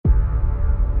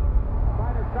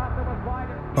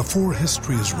Before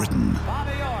history is written,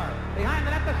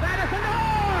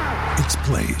 it's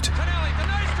played.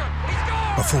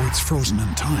 Before it's frozen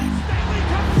in time,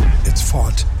 it's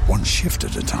fought one shift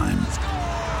at a time.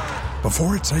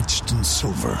 Before it's etched in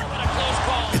silver,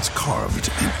 it's carved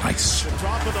in ice.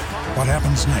 What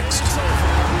happens next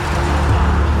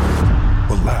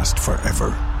will last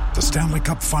forever. The Stanley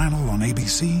Cup Final on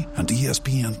ABC and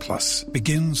ESPN Plus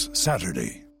begins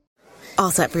Saturday. All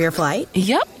set for your flight?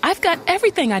 Yep, I've got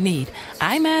everything I need.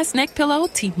 Eye mask, neck pillow,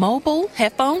 T-Mobile,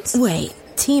 headphones. Wait,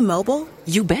 T-Mobile?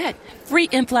 You bet. Free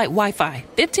in-flight Wi-Fi.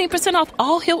 15% off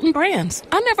all Hilton brands.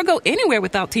 I never go anywhere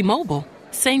without T-Mobile.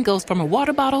 Same goes from a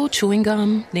water bottle, chewing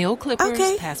gum, nail clippers,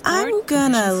 okay, passport. I'm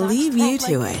gonna leave you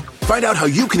to it. Find out how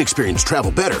you can experience travel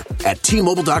better at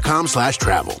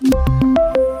T-Mobile.com/travel.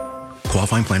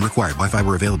 Qualifying plan required. Wi-Fi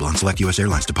were available on select U.S.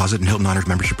 airlines. Deposit and Hilton Honors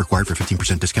membership required for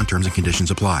 15% discount. Terms and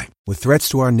conditions apply. With threats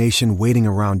to our nation waiting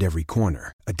around every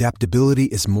corner, adaptability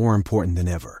is more important than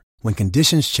ever. When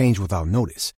conditions change without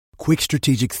notice, quick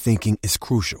strategic thinking is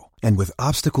crucial. And with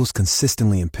obstacles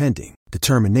consistently impending,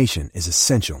 determination is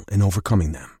essential in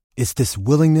overcoming them. It's this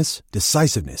willingness,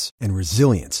 decisiveness, and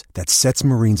resilience that sets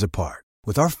Marines apart.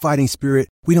 With our fighting spirit,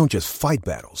 we don't just fight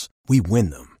battles, we win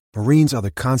them. Marines are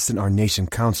the constant our nation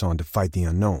counts on to fight the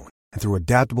unknown. And through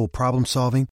adaptable problem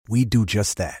solving, we do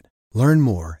just that. Learn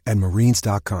more at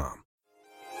Marines.com.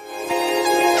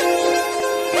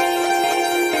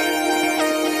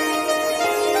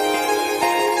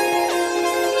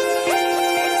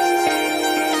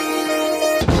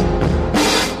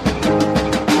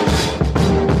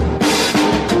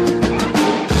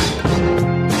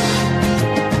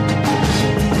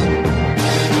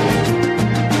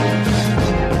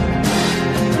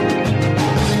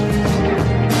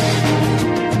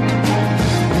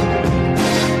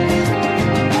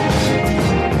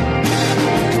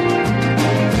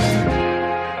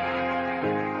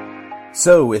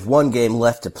 So, with one game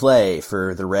left to play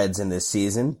for the Reds in this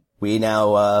season, we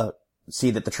now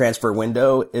see that the transfer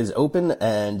window is open,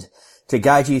 and to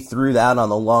guide you through that on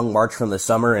the long march from the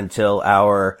summer until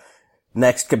our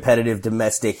next competitive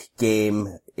domestic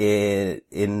game in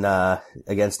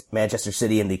against Manchester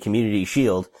City in the Community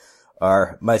Shield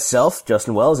are myself,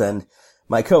 Justin Wells, and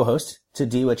my co-host,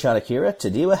 Tadiwa Chanakira.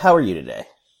 Tadiwa, how are you today?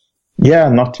 Yeah,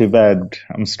 not too bad.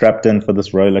 I'm strapped in for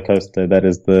this roller coaster that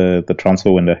is the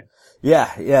transfer window.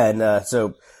 Yeah, and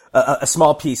so a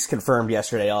small piece confirmed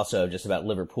yesterday also just about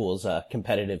Liverpool's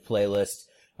competitive playlist.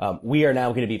 We are now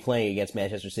going to be playing against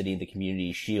Manchester City in the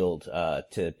Community Shield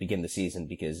to begin the season,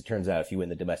 because it turns out if you win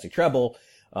the domestic treble,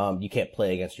 you can't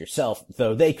play against yourself,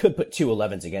 though they could put two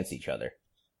 11s against each other.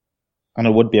 And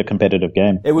it would be a competitive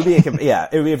game. It would be it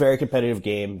would be a very competitive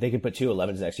game. They could put two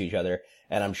 11s next to each other,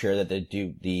 and I'm sure that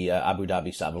the Abu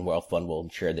Dhabi Sovereign Wealth Fund will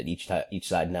ensure that each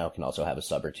side now can also have a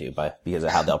sub or two because of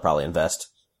how they'll probably invest.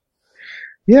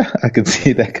 Yeah, I could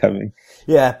see that coming.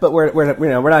 Yeah, but we're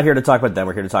not here to talk about them.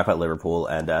 We're here to talk about Liverpool,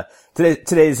 and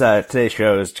today's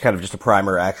show is kind of just a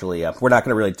primer. Actually, we're not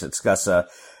going to really discuss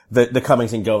the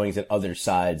comings and goings and other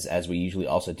sides as we usually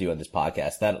also do on this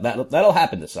podcast. That'll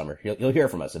happen this summer. You'll hear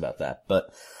from us about that. But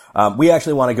we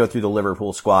actually want to go through the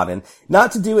Liverpool squad, and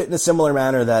not to do it in a similar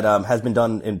manner that has been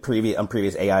done on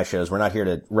previous AI shows. We're not here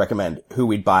to recommend who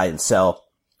we'd buy and sell.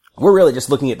 We're really just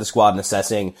looking at the squad and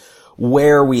assessing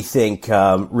where we think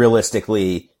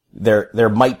realistically there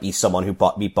might be someone who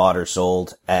be bought or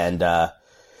sold, and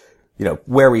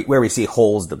where we see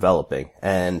holes developing.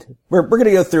 And we're going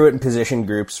to go through it in position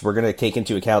groups. We're going to take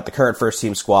into account the current first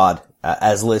team squad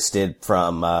as listed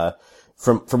from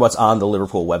what's on the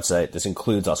Liverpool website. This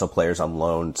includes also players on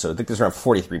loan. So I think there's around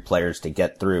 43 players to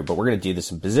get through, but we're going to do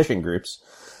this in position groups.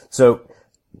 So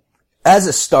as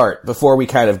a start, before we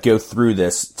kind of go through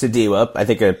this to do up, I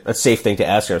think a safe thing to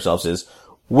ask ourselves is,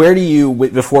 where do you,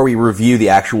 before we review the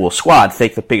actual squad,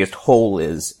 think the biggest hole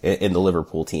is in the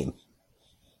Liverpool team?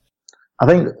 I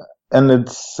think, and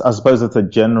I suppose it's a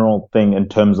general thing in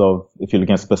terms of if you're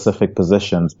looking at specific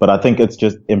positions, but I think it's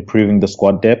just improving the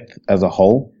squad depth as a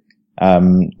whole.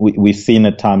 We've seen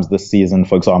at times this season,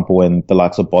 for example, when the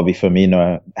likes of Bobby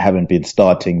Firmino haven't been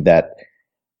starting, that,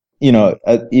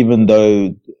 even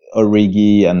though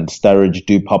Origi and Sturridge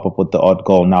do pop up with the odd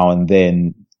goal now and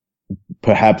then,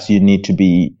 perhaps you need to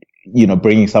be,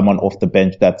 bringing someone off the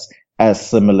bench that's as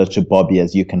similar to Bobby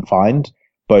as you can find,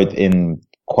 both in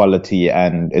quality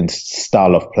and in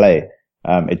style of play.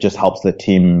 It just helps the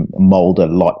team mold a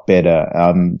lot better.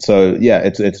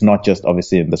 It's not just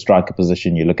obviously in the striker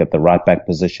position. You look at the right back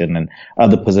position and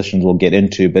other positions we'll get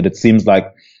into, but it seems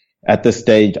like at this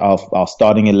stage our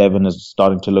starting 11 is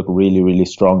starting to look really, really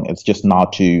strong. It's just now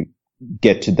to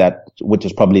get to that, which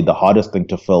is probably the hardest thing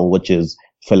to fill, which is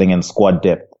filling in squad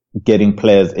depth, getting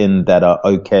players in that are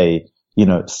okay,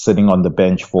 sitting on the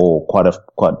bench for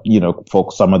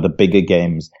for some of the bigger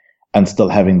games and still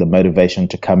having the motivation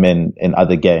to come in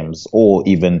other games, or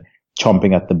even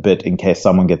chomping at the bit in case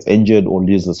someone gets injured or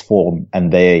loses form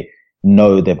and they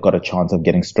know they've got a chance of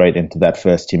getting straight into that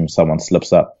first team if someone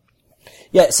slips up.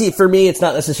 Yeah, see, for me, it's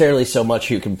not necessarily so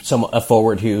much a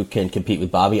forward who can compete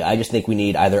with Bobby. I just think we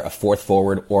need either a fourth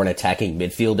forward or an attacking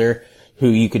midfielder who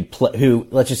you could who,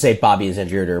 let's just say Bobby is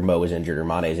injured or Mo is injured or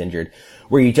Mane is injured,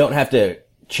 where you don't have to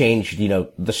change,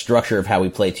 the structure of how we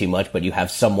play too much, but you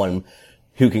have someone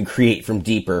who can create from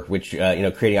deeper, which,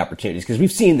 creating opportunities. Because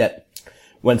we've seen that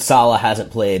when Salah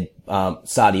hasn't played,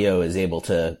 Sadio is able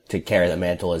to carry the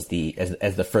mantle as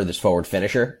the furthest forward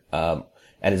finisher.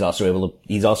 And he's also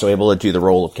able to do the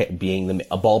role of being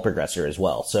a ball progressor as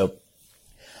well. So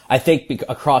I think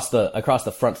across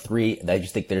the front three, I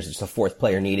just think there's just a fourth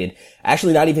player needed.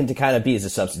 Actually, not even to kind of be as a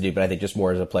substitute, but I think just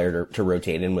more as a player to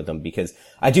rotate in with them, because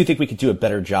I do think we could do a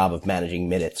better job of managing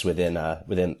minutes within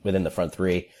the front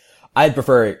three. I'd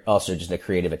prefer also just a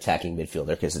creative attacking midfielder,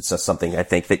 because it's just something I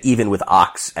think that even with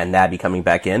Ox and Naby coming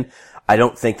back in, I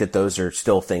don't think that those are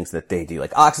still things that they do.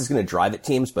 Like, Ox is going to drive at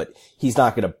teams, but he's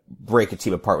not going to break a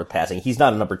team apart with passing. He's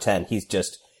not a number 10. He's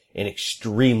just an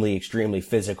extremely, extremely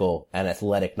physical and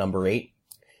athletic number 8.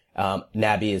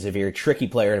 Naby is a very tricky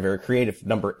player and a very creative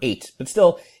number 8, but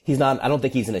still, I don't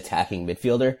think he's an attacking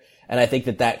midfielder. And I think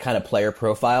that kind of player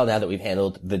profile, now that we've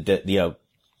handled the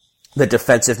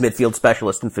defensive midfield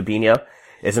specialist in Fabinho,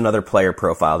 is another player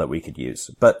profile that we could use.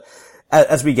 But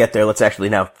as we get there, let's actually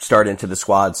now start into the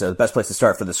squad. So the best place to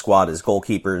start for the squad is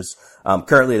goalkeepers.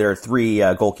 Currently there are 3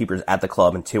 goalkeepers at the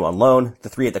club and 2 on loan. The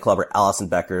 3 at the club are Alisson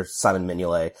Becker, Simon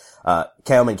Mignolet,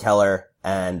 Kayman Keller,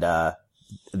 and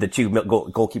the 2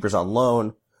 goalkeepers on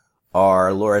loan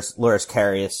are Loris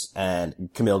Karius and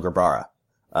Camille Grabara.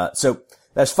 So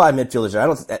that's 5 midfielders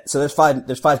there. So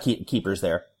there's 5 keepers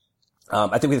there.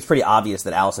 I think it's pretty obvious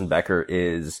that Alisson Becker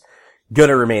is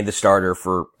gonna remain the starter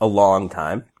for a long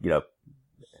time,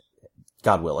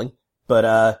 God willing.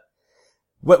 But,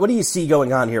 what do you see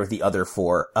going on here with the other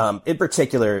 4? In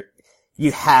particular,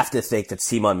 you have to think that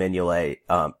Simon Mignolet,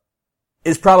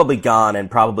 is probably gone and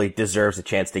probably deserves a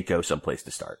chance to go someplace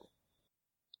to start.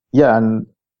 Yeah, and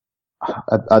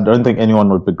I don't think anyone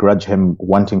would begrudge him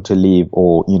wanting to leave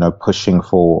or, pushing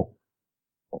for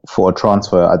a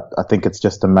transfer. I think it's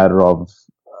just a matter of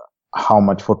how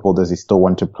much football does he still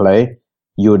want to play.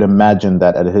 You would imagine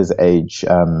that at his age,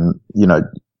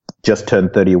 just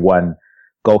turned 31,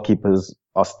 goalkeepers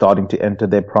are starting to enter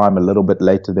their prime a little bit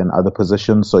later than other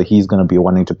positions. So he's going to be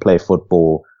wanting to play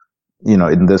football,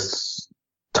 in this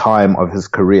time of his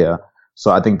career.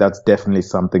 So I think that's definitely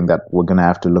something that we're going to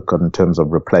have to look at in terms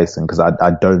of replacing, because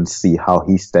I don't see how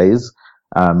he stays,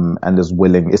 and is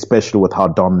willing, especially with how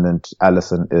dominant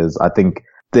Alisson is. I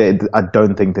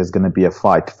don't think there's going to be a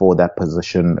fight for that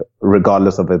position,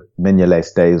 regardless of if Mignolet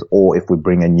stays or if we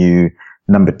bring a new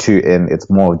number 2 in. It's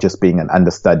more of just being an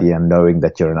understudy and knowing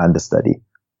that you're an understudy.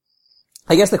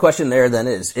 I guess the question there then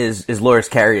is Loris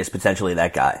Karius potentially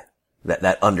that guy,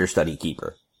 that understudy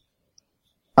keeper?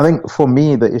 I think for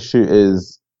me, the issue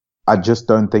is I just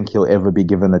don't think he'll ever be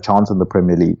given a chance in the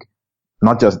Premier League.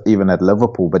 Not just even at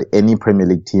Liverpool, but any Premier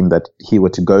League team that he were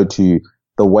to go to.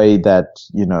 The way that,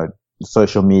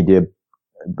 social media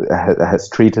has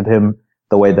treated him,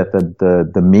 the way that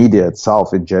the media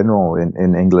itself in general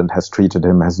in England has treated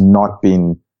him has not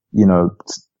been,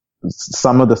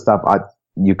 some of the stuff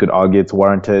you could argue it's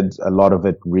warranted. A lot of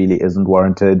it really isn't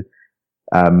warranted.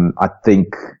 I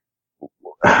think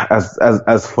as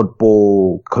a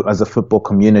football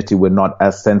community, we're not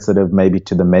as sensitive maybe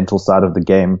to the mental side of the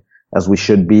game as we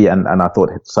should be. And I thought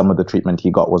some of the treatment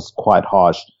he got was quite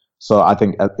harsh. So I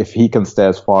think if he can stay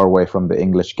as far away from the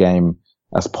English game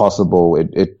as possible,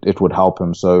 it would help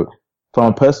him. So from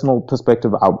a personal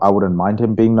perspective, I wouldn't mind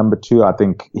him being number 2. I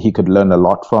think he could learn a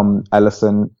lot from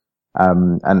Alisson.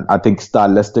 And I think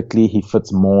stylistically, he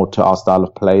fits more to our style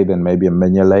of play than maybe a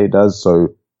Mignolet does. So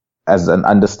as an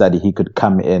understudy, he could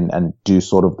come in and do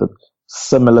sort of the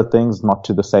similar things, not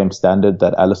to the same standard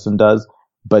that Alisson does.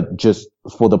 But just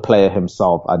for the player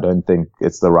himself, I don't think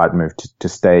it's the right move to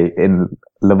stay in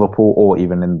Liverpool or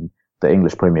even in the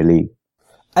English Premier League.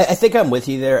 I think I'm with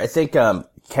you there. I think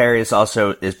Karius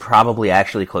also is probably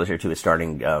actually closer to a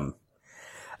starting.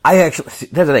 That's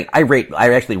the thing.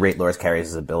 I actually rate Loris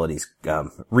Karius' abilities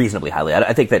reasonably highly.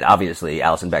 I think that obviously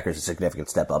Alisson Becker's a significant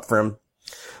step up for him,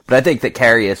 but I think that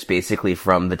Karius, basically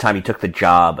from the time he took the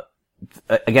job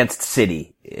against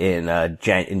City in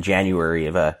January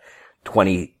of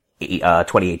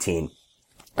 2018,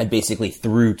 and basically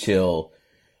through till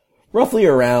roughly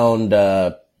around,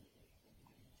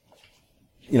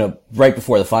 right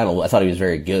before the final, I thought he was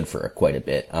very good for quite a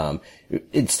bit.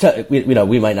 It's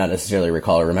we might not necessarily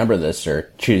recall or remember this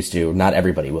or choose to. Not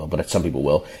everybody will, but some people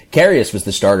will. Karius was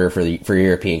the starter for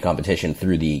European competition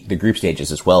through the group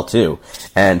stages as well too,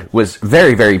 and was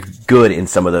very, very good in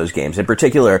some of those games. In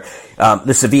particular,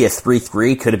 the Sevilla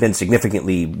 3-3 could have been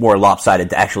significantly more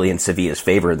lopsided actually in Sevilla's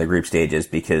favor in the group stages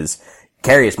because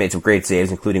Karius made some great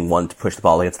saves, including one to push the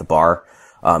ball against the bar.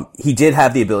 He did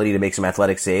have the ability to make some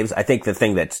athletic saves. I think the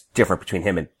thing that's different between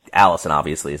him and Alisson,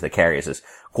 obviously, is that Karius is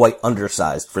quite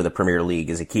undersized for the Premier League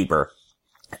as a keeper,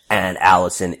 and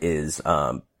Alisson is,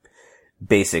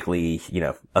 basically,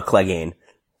 a Clegane.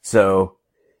 So,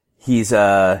 he's,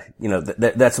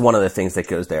 that's one of the things that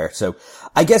goes there. So,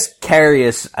 I guess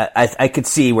Karius, I could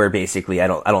see where basically I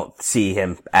don't see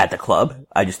him at the club.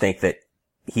 I just think that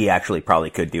he actually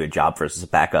probably could do a job for us as a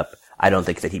backup. I don't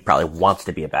think that he probably wants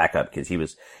to be a backup because he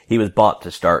was bought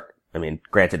to start. I mean,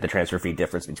 granted the transfer fee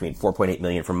difference between 4.8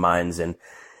 million from Mainz and,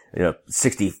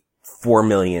 64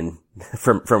 million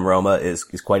from Roma is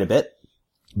quite a bit.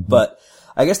 But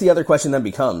I guess the other question then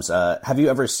becomes, have you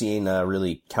ever seen,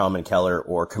 really Kalman Keller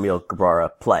or Camille Grabara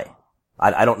play?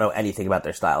 I don't know anything about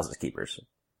their styles as keepers.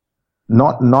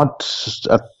 Not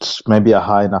at maybe a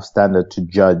high enough standard to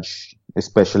judge,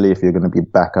 especially if you're going to be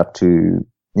back up to,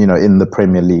 in the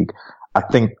Premier League. I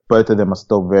think both of them are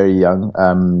still very young.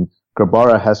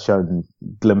 Grabara has shown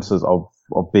glimpses of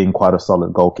being quite a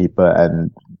solid goalkeeper,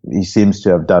 and he seems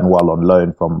to have done well on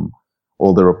loan from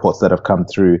all the reports that have come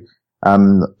through. I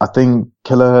think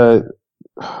Killer,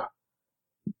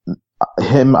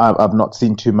 him, I've not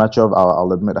seen too much of.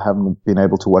 I'll admit I haven't been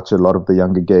able to watch a lot of the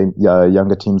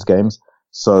younger teams' games.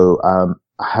 So, I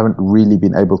haven't really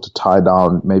been able to tie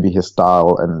down maybe his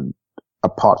style, and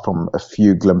apart from a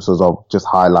few glimpses of just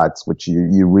highlights, which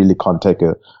you really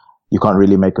you can't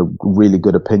really make a really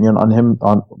good opinion on him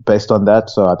based on that.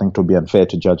 So I think it would be unfair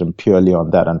to judge him purely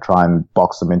on that and try and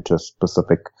box him into a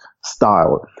specific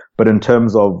style. But in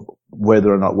terms of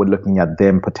whether or not we're looking at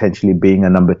them potentially being a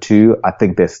number 2, I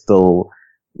think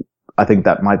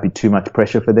that might be too much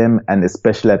pressure for them. And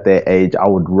especially at their age, I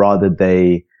would rather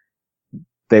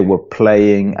they were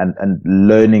playing and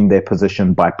learning their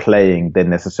position by playing than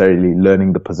necessarily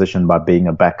learning the position by being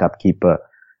a backup keeper.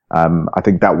 I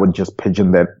think that would just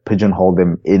pigeonhole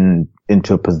them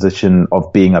into a position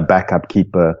of being a backup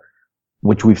keeper,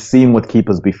 which we've seen with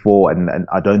keepers before. And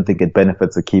I don't think it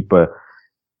benefits a keeper.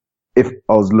 If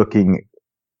I was looking,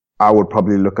 I would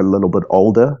probably look a little bit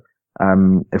older.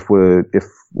 If we're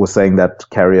saying that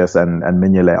Karius and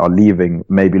Mignolet are leaving,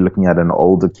 maybe looking at an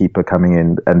older keeper coming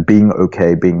in and being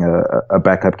okay, being a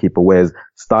backup keeper, whereas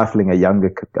stifling a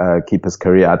younger keeper's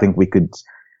career, I think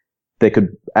they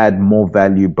could add more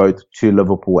value both to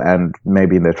Liverpool and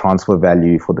maybe in their transfer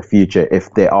value for the future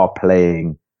if they are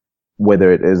playing,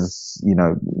 whether it is,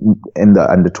 in the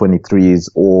under 23s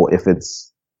or if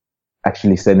it's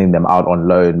actually sending them out on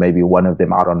loan, maybe one of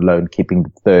them out on loan, keeping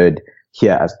the third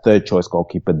here as third choice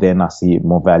goalkeeper, then I see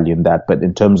more value in that. But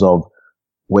in terms of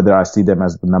whether I see them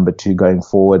as the number 2 going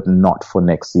forward, not for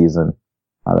next season,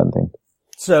 I don't think.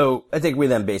 So I think we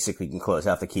then basically can close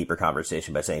out the keeper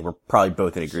conversation by saying we're probably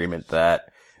both in agreement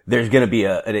that there's going to be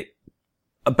a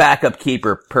backup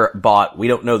keeper bought. We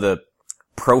don't know the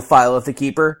profile of the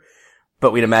keeper,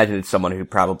 but we'd imagine it's someone who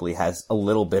probably has a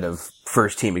little bit of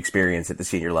first team experience at the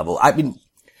senior level. I mean,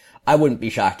 I wouldn't be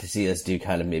shocked to see us do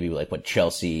kind of maybe like what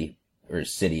Chelsea or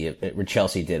City, or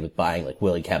Chelsea did with buying like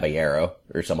Willy Caballero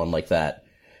or someone like that.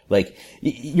 Like,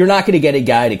 you're not going to get a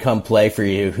guy to come play for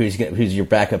you who's your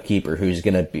backup keeper, who's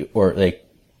going to be, or like,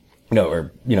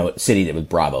 City did with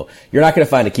Bravo. You're not going to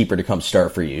find a keeper to come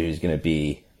start for you who's going to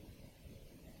be,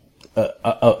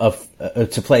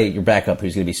 to play your backup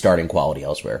who's going to be starting quality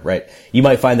elsewhere, right? You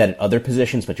might find that at other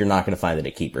positions, but you're not going to find that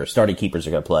at keeper. Starting keepers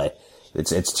are going to play.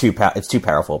 It's too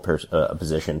powerful a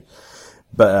position,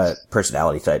 but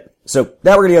personality type. So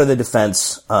now we're going to go to the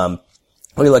defense.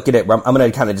 When we look at it, I'm going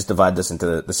to kind of just divide this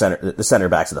into the center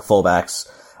backs and the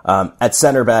fullbacks. At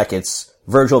center back, it's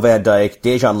Virgil van Dijk,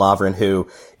 Dejan Lovren, who,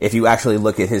 if you actually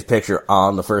look at his picture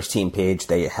on the first team page,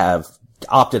 they have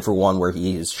opted for one where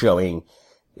he is showing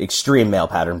extreme male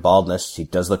pattern baldness. He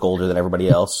does look older than everybody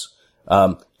else.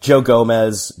 Joe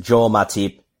Gomez, Joel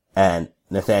Matip, and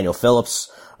Nathaniel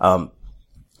Phillips.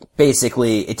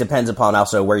 Basically, it depends upon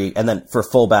also and then for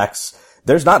fullbacks,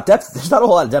 there's not a whole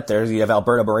lot of depth there. You have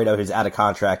Alberto Moreno, who's out of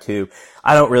contract, who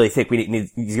I don't really think he's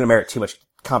going to merit too much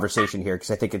conversation here,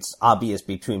 because I think it's obvious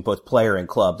between both player and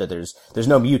club that there's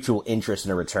no mutual interest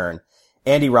in a return.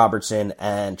 Andy Robertson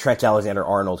and Trent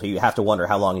Alexander-Arnold, who you have to wonder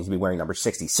how long he's going to be wearing number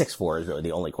 66 for, is really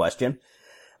the only question.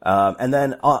 And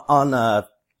then on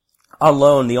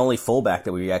loan, the only fullback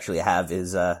that we actually have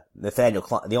is, Nathaniel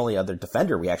Klein. The only other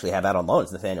defender we actually have out on loan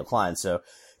is Nathaniel Klein. So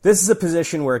this is a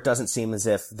position where it doesn't seem as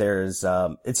if there's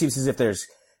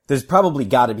probably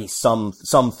gotta be some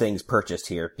things purchased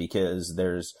here because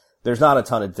there's not a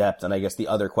ton of depth. And I guess the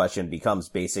other question becomes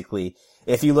basically,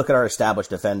 if you look at our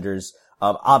established defenders,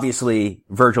 obviously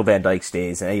Virgil van Dijk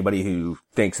stays, and anybody who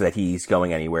thinks that he's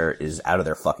going anywhere is out of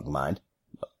their fucking mind.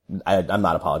 I'm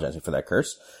not apologizing for that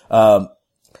curse.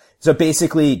 So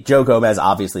basically, Joe Gomez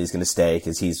obviously is going to stay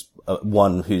because he's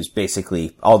one who's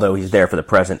basically, although he's there for the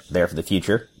present, there for the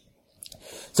future.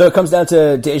 So it comes down to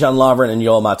Dejan Lovren and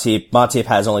Joel Matip. Matip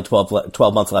has only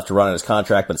 12 months left to run on his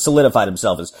contract, but solidified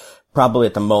himself as probably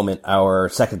at the moment our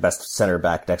second best center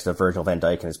back next to Virgil van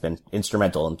Dijk and has been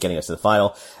instrumental in getting us to the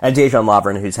final. And Dejan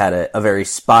Lovren, who's had a very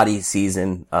spotty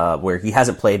season, where he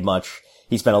hasn't played much.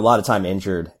 He spent a lot of time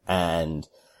injured, and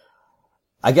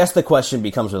I guess the question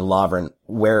becomes with Lovren,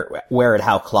 where and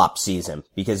how Klopp sees him.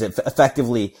 Because if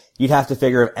effectively, you'd have to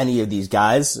figure if any of these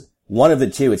guys, one of the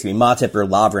two, it's going to be Matip or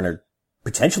Lovren, are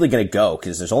potentially going to go,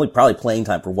 because there's only probably playing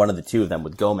time for one of the two of them,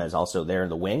 with Gomez also there in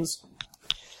the wings.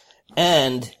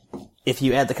 And if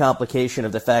you add the complication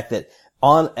of the fact that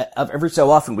every so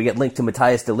often we get linked to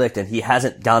Matthias de Ligt and he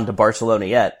hasn't gone to Barcelona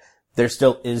yet, there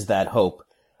still is that hope.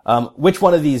 Which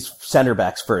one of these center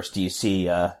backs first do you see,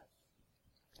 do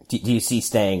you see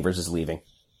staying versus leaving?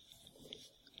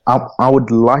 I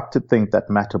would like to think that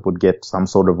Matip would get some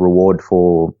sort of reward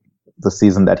for the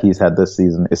season that he's had this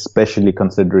season, especially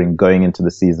considering going into the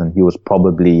season, he was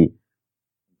probably,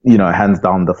 hands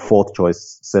down the fourth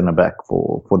choice center back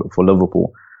for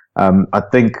Liverpool. I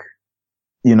think,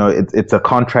 it's a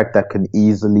contract that can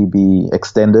easily be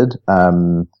extended.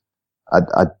 I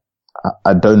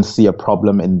don't see a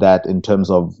problem in that in terms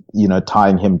of,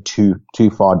 tying him too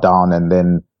far down and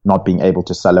then not being able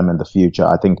to sell him in the future.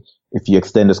 I think if you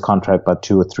extend his contract by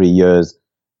 2 or 3 years,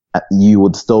 you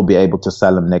would still be able to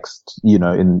sell him next,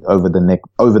 over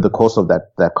the course of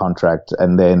that contract.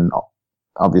 And then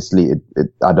obviously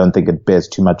I don't think it bears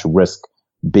too much risk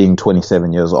being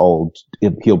 27 years old.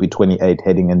 He'll be 28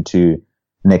 heading into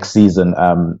next season.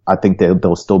 I think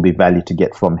there'll still be value to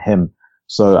get from him.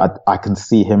 So I can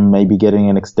see him maybe getting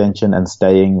an extension and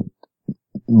staying,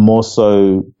 more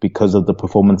so because of the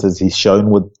performances he's shown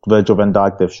with Virgil van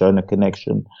Dijk. They've shown a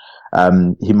connection.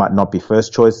 He might not be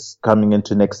first choice coming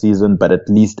into next season, but at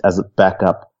least as a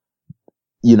backup,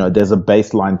 there's a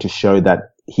baseline to show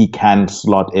that he can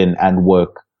slot in and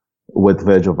work with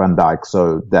Virgil van Dijk.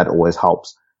 So that always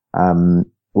helps.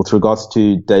 With regards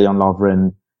to Dejan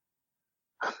Lovren,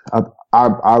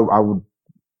 I would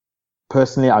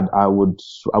personally, I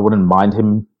wouldn't mind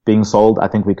him being sold. I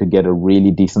think we could get a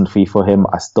really decent fee for him.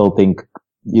 I still think,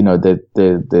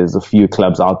 that there's a few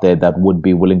clubs out there that would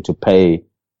be willing to pay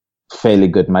fairly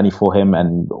good money for him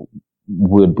and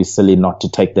would be silly not to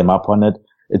take them up on it.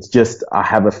 It's just, I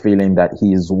have a feeling that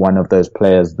he's one of those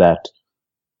players that,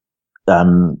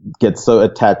 gets so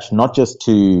attached, not just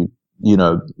to,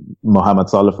 Mohamed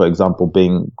Salah, for example,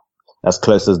 being as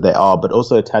close as they are, but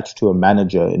also attached to a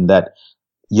manager in that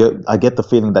I get the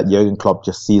feeling that Jurgen Klopp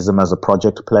just sees him as a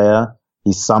project player.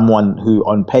 He's someone who,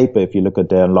 on paper, if you look at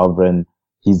Dejan Lovren,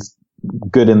 he's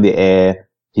good in the air.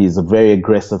 He's a very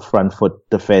aggressive front foot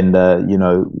defender.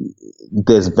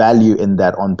 There's value in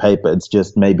that on paper. It's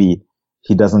just maybe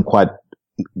he doesn't quite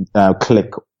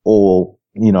click all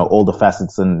the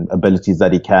facets and abilities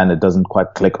that he can. It doesn't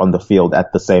quite click on the field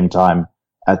at the same time.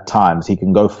 At times, he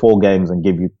can go 4 games and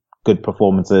give you good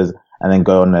performances, and then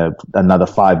go on another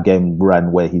 5-game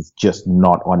run where he's just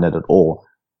not on it at all.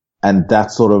 And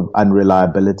that sort of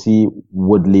unreliability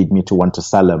would lead me to want to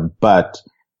sell him. But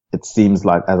it seems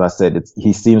like, as I said,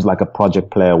 he seems like a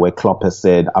project player where Klopp has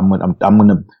said, I'm going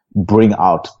to bring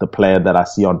out the player that I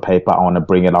see on paper. I want to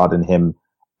bring it out in him.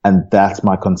 And that's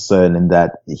my concern, in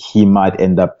that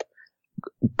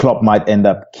Klopp might end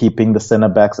up keeping the center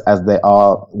backs as they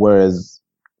are, whereas,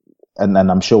 and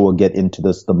I'm sure we'll get into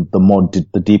this,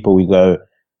 the deeper we go,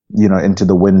 into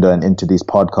the window and into these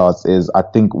podcasts, is I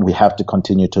think we have to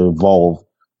continue to evolve,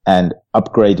 and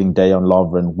upgrading Dejan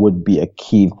Lovren would be a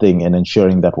key thing in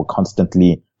ensuring that we're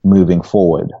constantly moving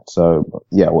forward. So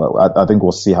yeah, well, I think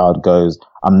we'll see how it goes.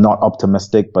 I'm not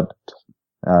optimistic, but,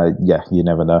 you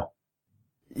never know.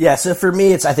 Yeah, so for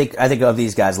me, I think of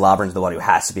these guys, Lovren's the one who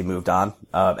has to be moved on.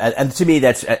 And to me,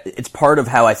 it's part of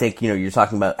how I think, you're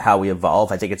talking about how we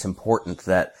evolve. I think it's important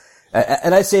that,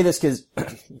 and I say this because,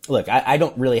 look, I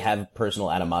don't really have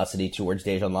personal animosity towards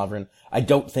Dejan Lovren. I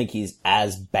don't think he's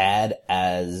as bad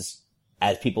as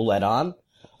people let on.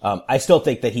 I still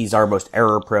think that he's our most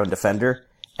error-prone defender,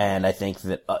 And I think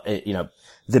that,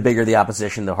 the bigger the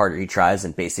opposition, the harder he tries.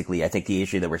 And basically, I think the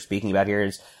issue that we're speaking about here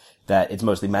is that it's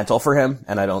mostly mental for him.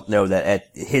 And I don't know that at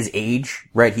his age,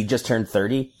 right, he just turned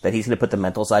 30, that he's going to put the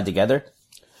mental side together.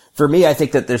 For me, I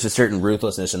think that there's a certain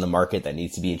ruthlessness in the market that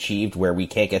needs to be achieved where we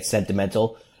can't get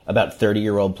sentimental about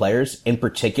 30-year-old players, in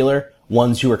particular,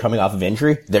 ones who are coming off of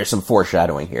injury. There's some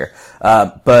foreshadowing here.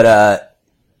 Dejan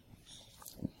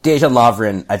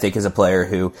Lovren, I think, is a player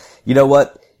who, you know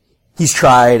what? He's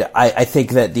tried. I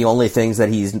think that the only things that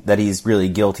he's really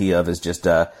guilty of is just,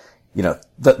 the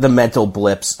mental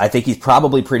blips. I think he's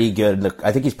probably pretty good.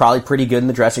 I think he's probably pretty good in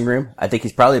the dressing room. I think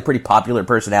he's probably a pretty popular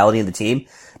personality in the team,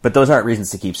 but those aren't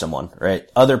reasons to keep someone, right?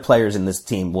 Other players in this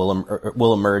team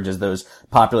will emerge as those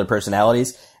popular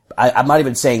personalities. I'm not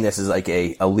even saying this as like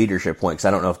a leadership point, because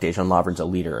I don't know if Dejan Lovren's a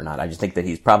leader or not. I just think that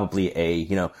he's probably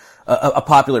a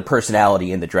popular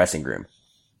personality in the dressing room.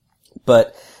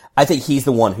 But I think he's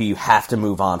the one who you have to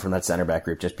move on from that center back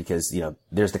group, just because,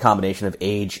 there's the combination of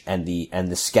age and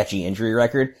the sketchy injury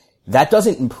record. That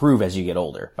doesn't improve as you get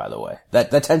older, by the way.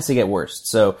 That tends to get worse.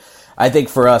 So I think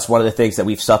for us, one of the things that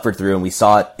we've suffered through, and we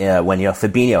saw it when,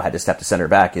 Fabinho had to step to center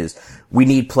back, is we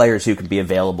need players who can be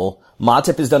available.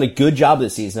 Matip has done a good job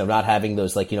this season of not having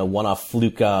those, one-off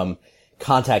fluke,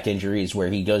 contact injuries where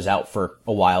he goes out for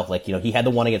a while. He had the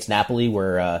one against Napoli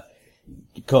where, I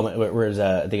think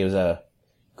it was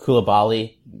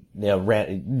Koulibaly,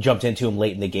 jumped into him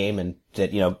late in the game, and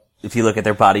that, if you look at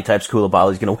their body types,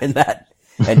 Koulibaly's gonna win that.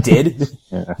 And did.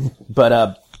 Yeah.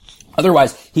 But,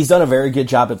 otherwise, he's done a very good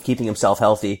job of keeping himself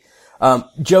healthy.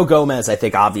 Joe Gomez, I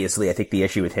think the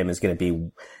issue with him is going to be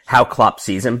how Klopp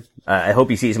sees him. I hope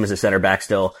he sees him as a center back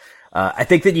still. I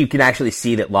think that you can actually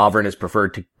see that Klopp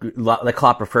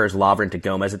prefers Lovren to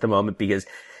Gomez at the moment, because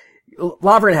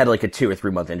Lovren had like a 2 or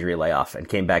 3 month injury layoff and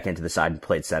came back into the side and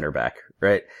played center back,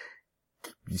 right?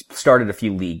 He started a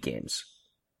few league games.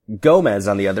 Gomez,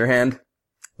 on the other hand,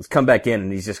 has come back in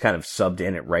and he's just kind of subbed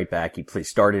in at right back. He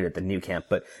started at the new camp,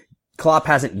 but Klopp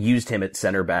hasn't used him at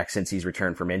center back since he's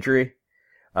returned from injury.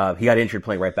 He got injured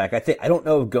playing right back. I don't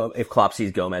know if Klopp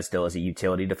sees Gomez still as a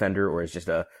utility defender or as just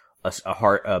a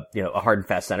hard and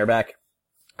fast center back.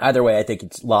 Either way, I think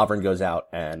it's Lovren goes out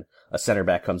and a center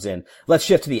back comes in. Let's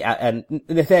shift to and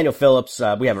Nathaniel Phillips.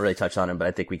 We haven't really touched on him, but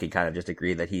I think we can kind of just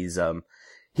agree that he's a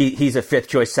 5th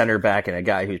choice center back and a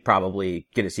guy who's probably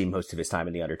going to see most of his time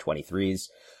in the under 23s.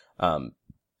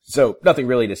 So nothing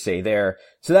really to say there.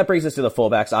 So that brings us to the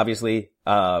fullbacks. Obviously,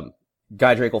 Guy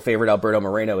Drakel favorite Alberto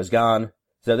Moreno is gone.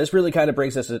 So this really kind of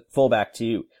brings us at fullback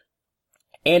to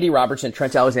Andy Robertson,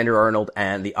 Trent Alexander-Arnold,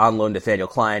 and the on-loan Nathaniel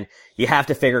Klein. You have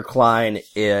to figure Klein,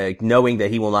 knowing that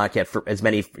he will not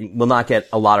get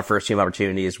a lot of first team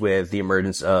opportunities with the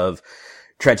emergence of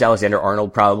Trent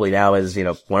Alexander-Arnold, probably now as,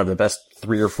 one of the best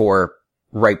 3 or 4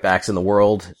 right backs in the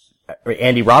world.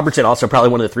 Andy Robertson, also probably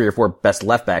one of the 3 or 4 best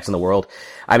left backs in the world.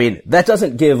 I mean, that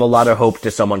doesn't give a lot of hope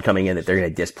to someone coming in that they're going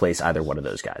to displace either one of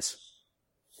those guys.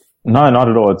 No, not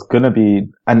at all. It's going to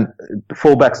be, and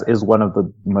fullbacks is one of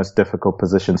the most difficult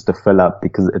positions to fill up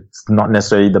because it's not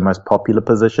necessarily the most popular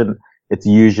position. It's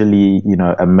usually,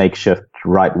 a makeshift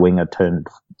right winger turned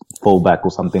fullback or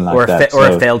something like that. Or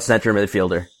a failed center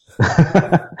midfielder.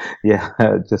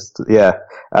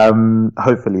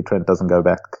 Hopefully Trent doesn't go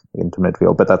back into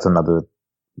midfield, but that's another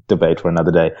debate for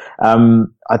another day.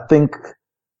 I think,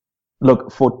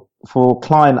 look, for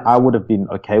Klein, I would have been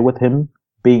okay with him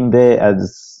being there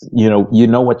as, you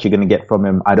know what you're going to get from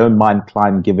him. I don't mind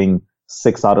Klein giving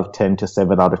 6 out of 10 to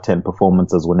 7 out of 10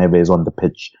 performances whenever he's on the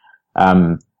pitch.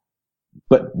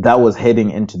 But that was heading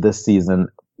into this season.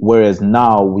 Whereas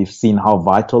now we've seen how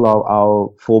vital our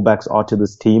fullbacks are to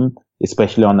this team,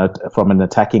 especially from an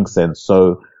attacking sense.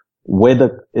 So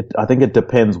I think it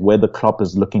depends whether Klopp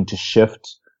is looking to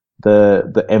shift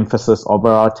the emphasis of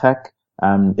our attack.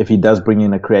 If he does bring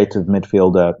in a creative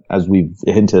midfielder, as we've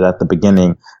hinted at the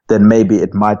beginning, then maybe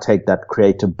it might take that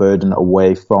creative burden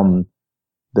away from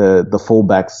the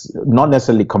fullbacks, not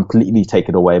necessarily completely take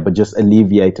it away, but just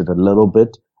alleviate it a little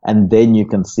bit. And then you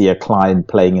can see a Klein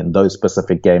playing in those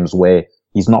specific games where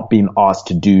he's not being asked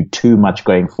to do too much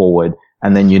going forward.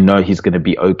 And then he's going to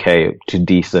be okay to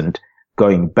decent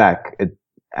going back.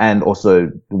 And also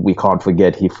we can't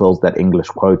forget he fills that English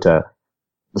quota.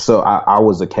 So I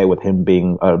was okay with him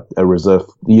being a reserve,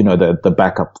 the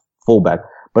backup fullback.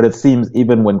 But it seems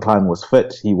even when Klein was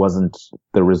fit, he wasn't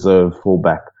the reserve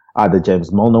fullback. Either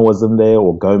James Milner was in there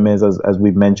or Gomez, as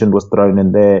we've mentioned, was thrown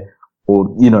in there.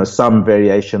 Or, some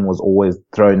variation was always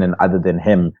thrown in other than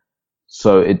him.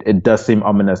 So it does seem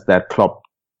ominous that Klopp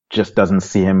just doesn't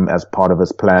see him as part of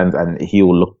his plans and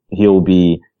he'll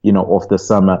be, off this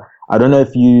summer. I don't know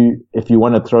if you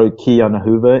want to throw Keanu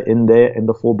Hoover in there in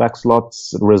the fullback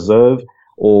slots reserve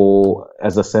or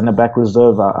as a centre back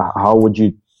reserve. How would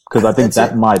you? Because I think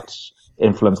that might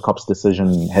influence Klopp's decision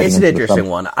heading into the It's an interesting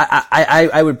one.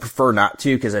 I would prefer not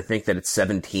to, because I think that it's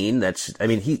 17. He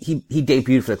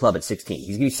debuted for the club at 16.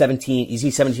 He's gonna be 17.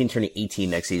 He's 17 turning 18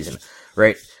 next season,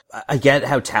 right? I get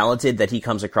how talented that he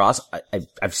comes across.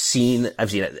 I've seen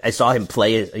it. I saw him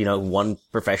play, one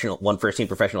first team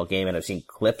professional game, and I've seen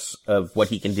clips of what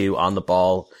he can do on the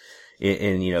ball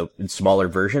in smaller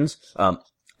versions.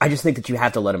 I just think that you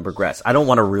have to let them progress. I don't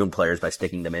want to ruin players by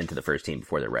sticking them into the first team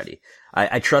before they're ready.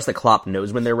 I trust that Klopp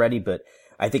knows when they're ready, but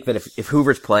I think that if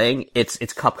Hoover's playing, it's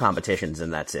cup competitions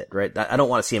and that's it, right? I don't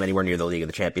want to see him anywhere near the League of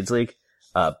the Champions League.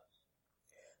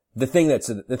 The thing that's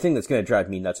going to drive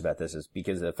me nuts about this is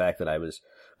because of the fact that I was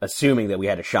assuming that we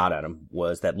had a shot at him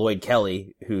was that Lloyd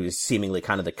Kelly, who's seemingly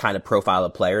kind of the kind of profile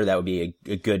of player that would be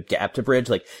a good gap to bridge.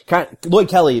 Lloyd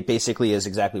Kelly basically is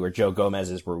exactly where Joe Gomez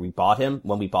is when we bought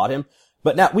him.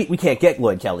 But now we can't get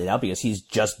Lloyd Kelly now because his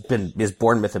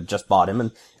Bournemouth have just bought him,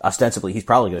 and ostensibly he's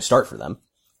probably going to start for them.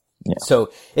 Yeah.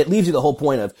 So it leaves you the whole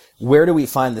point of where do we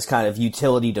find this kind of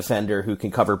utility defender who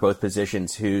can cover both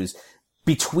positions, who's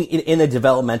in a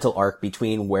developmental arc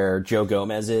between where Joe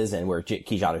Gomez is and where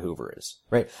Keanu Hoover is,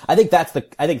 right? I think that's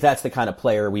the kind of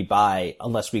player we buy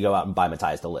unless we go out and buy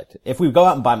Matthijs de Ligt. If we go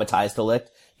out and buy Matthijs de Ligt,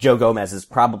 Joe Gomez is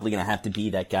probably going to have to be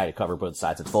that guy to cover both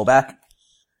sides at fullback.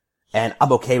 And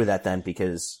I'm okay with that then,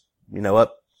 because you know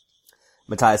what?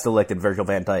 Matthijs de Ligt and Virgil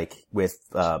van Dijk with,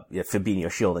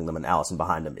 Fabinho shielding them and Alisson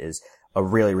behind them is a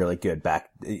really, really good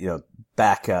back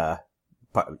part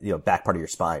of your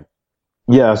spine.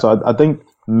 Yeah. So I think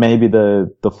maybe the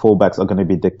fullbacks are going to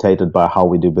be dictated by how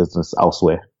we do business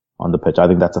elsewhere on the pitch. I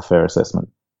think that's a fair assessment.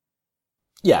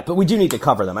 Yeah, but we do need to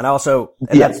cover them. And also,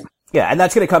 and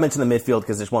that's going to come into the midfield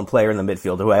because there's one player in the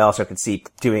midfield who I also could see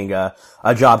doing a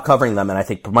job covering them, and I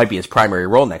think might be his primary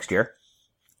role next year.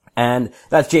 And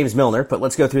that's James Milner, but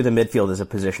let's go through the midfield as a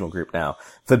positional group now.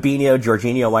 Fabinho,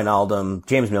 Jorginho Wijnaldum,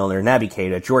 James Milner, Naby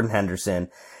Keita, Jordan Henderson,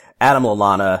 Adam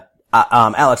Lallana,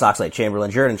 Alex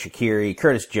Oxlade-Chamberlain, Xherdan Shaqiri,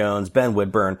 Curtis Jones, Ben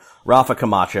Woodburn, Rafa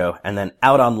Camacho, and then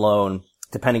out on loan,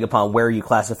 depending upon where you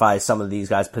classify some of these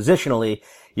guys positionally,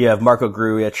 you have Marco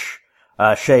Grujic,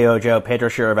 Shea Ojo, Pedro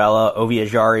Chiravella, Ovi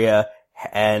Ejaria,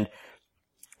 and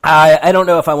I don't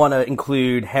know if I want to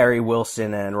include Harry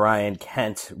Wilson and Ryan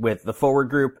Kent with the forward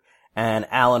group, and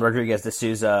Alan Rodriguez de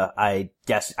Souza. I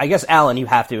guess Alan you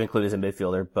have to include as a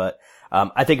midfielder, but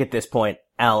I think at this point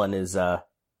Alan is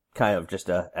kind of just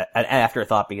an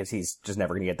afterthought because he's just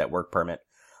never going to get that work permit.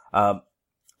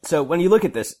 So when you look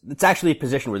at this, it's actually a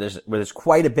position where there's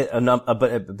quite a bit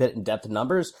in depth of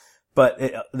numbers. But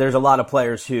there's a lot of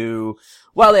players who,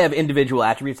 while they have individual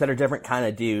attributes that are different, kind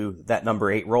of do that number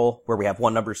 8 role, where we have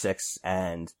one number 6,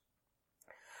 and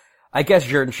I guess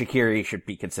Xherdan Shaqiri should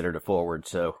be considered a forward,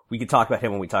 so we can talk about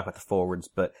him when we talk about the forwards,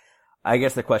 but I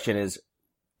guess the question is,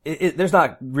 there's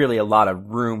not really a lot of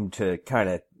room to kind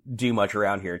of do much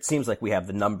around here. It seems like we have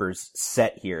the numbers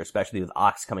set here, especially with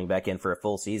Ox coming back in for a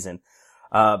full season.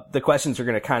 The questions are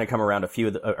going to kind of come around a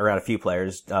few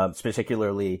players,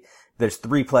 particularly there's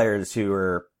 3 players who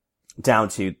are down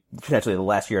to potentially the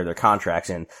last year of their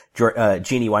contracts in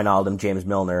Gini Wijnaldum, James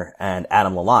Milner, and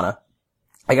Adam Lallana.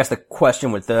 I guess the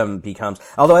question with them becomes,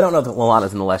 although I don't know that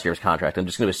Lallana's in the last year's contract, I'm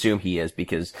just going to assume he is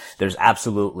because there's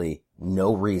absolutely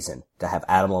no reason to have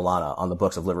Adam Lallana on the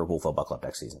books of Liverpool Football Club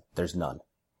next season. There's none.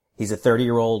 He's a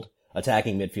 30-year-old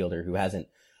attacking midfielder who hasn't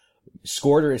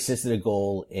scored or assisted a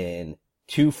goal in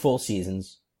 2 full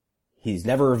seasons. He's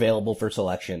never available for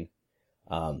selection.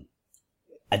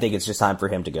 I think it's just time for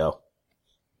him to go.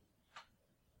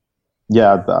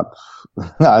 Yeah,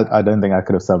 I don't think I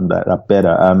could have summed that up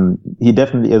better. He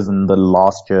definitely is in the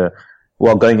last year.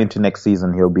 Well, going into next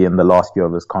season, he'll be in the last year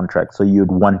of his contract. So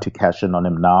you'd want to cash in on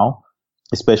him now,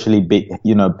 especially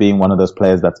being one of those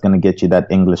players that's going to get you that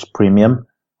English premium.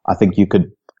 I think you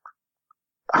could,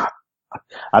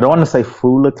 I don't want to say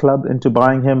fool a club into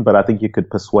buying him, but I think you could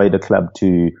persuade a club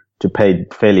to pay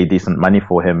fairly decent money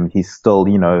for him. He's still,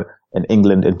 an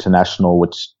England international,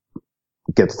 which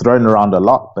gets thrown around a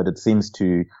lot, but it seems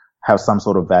to have some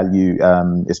sort of value,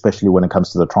 especially when it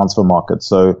comes to the transfer market.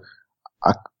 So,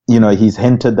 he's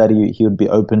hinted that he would be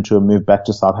open to a move back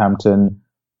to Southampton.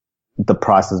 The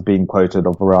price is being quoted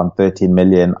of around 13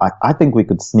 million. I think we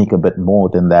could sneak a bit more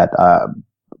than that.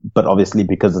 But obviously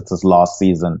because it's his last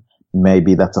season,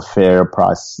 maybe that's a fair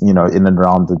price, in and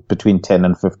around between 10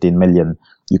 and 15 million.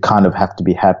 You kind of have to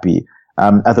be happy.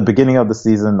 At the beginning of the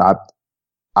season,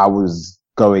 I was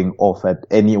going off at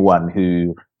anyone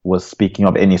who was speaking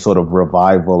of any sort of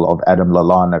revival of Adam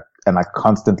Lallana, and I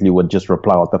constantly would just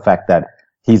reply with the fact that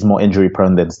he's more injury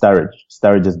prone than Sturridge.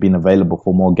 Sturridge has been available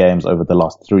for more games over the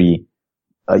last 3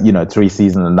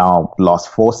 seasons and now last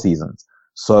 4 seasons.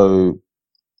 So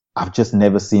I've just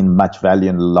never seen much value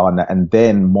in Lallana. And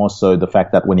then more so the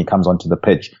fact that when he comes onto the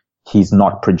pitch, he's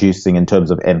not producing in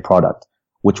terms of end product,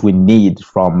 which we need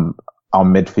from our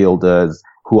midfielders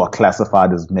who are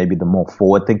classified as maybe the more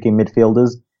forward thinking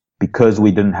midfielders. Because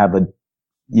we didn't have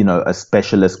a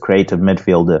specialist creative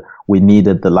midfielder, we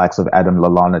needed the likes of Adam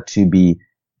Lallana to be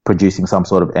producing some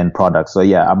sort of end product. So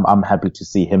yeah, I'm happy to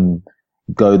see him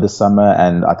go this summer,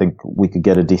 and I think we could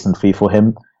get a decent fee for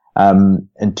him.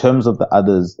 In terms of the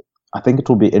others, I think it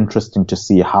will be interesting to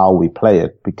see how we play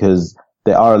it, because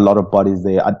there are a lot of bodies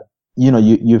there.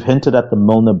 You've hinted at the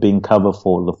Milner being cover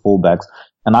for the fullbacks,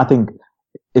 and I think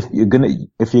if you're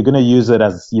gonna use it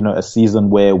as, a season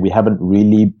where we haven't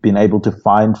really been able to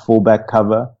find fullback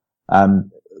cover,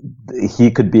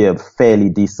 he could be a fairly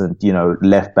decent,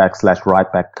 left back /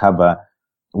 right back cover,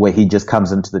 where he just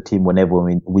comes into the team whenever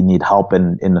we need help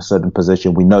in a certain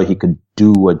position. We know he could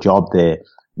do a job there.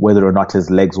 Whether or not his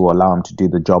legs will allow him to do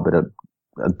the job at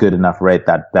a good enough rate,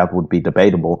 that would be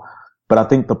debatable. But I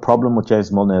think the problem with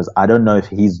James Milner is I don't know if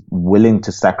he's willing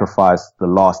to sacrifice the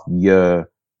last year,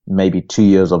 maybe 2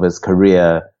 years of his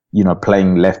career,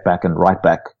 playing left back and right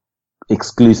back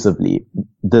exclusively.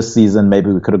 This season,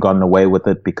 maybe we could have gotten away with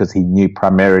it because he knew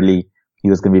primarily he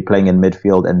was going to be playing in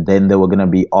midfield, and then there were going to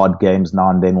be odd games now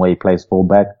and then where he plays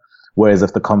fullback. Whereas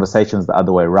if the conversation's the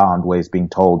other way around, where he's being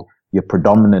told you're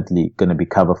predominantly going to be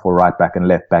cover for right back and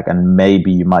left back, and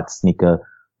maybe you might sneak a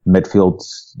midfield,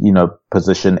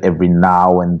 position every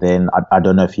now and then, I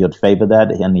don't know if he would favor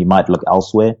that, and he might look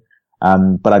elsewhere.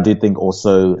 But I do think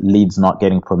also Leeds not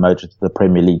getting promoted to the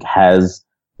Premier League has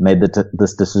made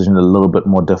this decision a little bit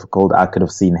more difficult. I could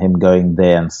have seen him going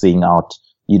there and seeing out,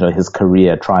 his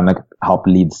career, trying to help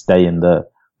Leeds stay in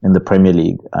the Premier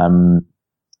League. And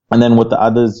then with the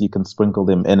others, you can sprinkle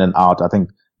them in and out. I think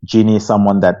Gini is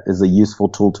someone that is a useful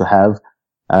tool to have,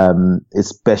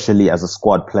 especially as a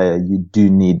squad player. You do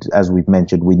need, as we've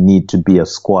mentioned, we need to be a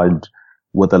squad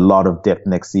with a lot of depth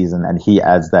next season, and he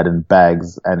adds that in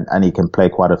bags, and he can play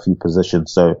quite a few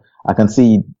positions. So I can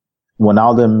see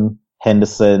Wijnaldum,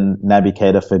 Henderson, Naby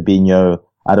Keita, Fabinho,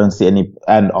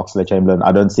 and Oxlade-Chamberlain,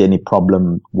 I don't see any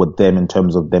problem with them in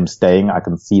terms of them staying. I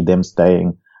can see them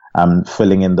staying,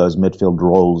 filling in those midfield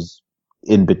roles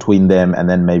in between them, and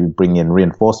then maybe bring in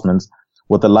reinforcements.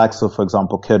 With the likes of, for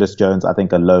example, Curtis Jones, I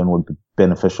think a loan would be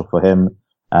beneficial for him.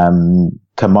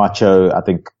 Camacho, I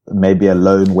think maybe a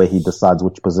loan where he decides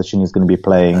which position he's going to be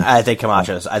playing. I think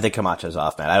Camacho's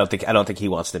off, man. I don't think he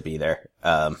wants to be there.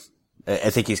 I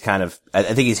think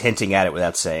he's hinting at it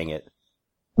without saying it.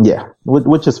 Yeah,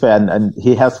 which is fair. And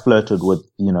he has flirted with,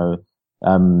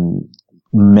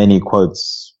 many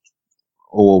quotes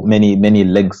or many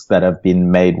links that have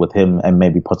been made with him, and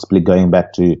maybe possibly going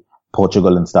back to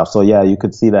Portugal and stuff. So yeah, you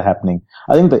could see that happening.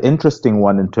 I think the interesting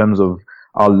one in terms of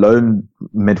our lone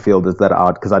midfielders that are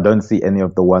out, because I don't see any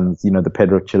of the ones, the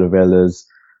Pedro Chilaveras,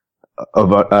 of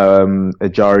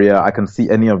Ajaria. I can see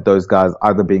any of those guys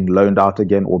either being loaned out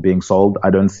again or being sold. I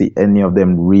don't see any of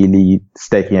them really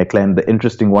staking a claim. The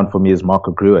interesting one for me is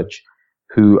Marko Grujic,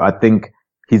 who I think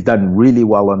he's done really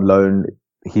well on loan.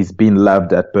 He's been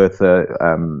loved at Bertha,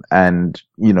 and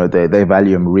they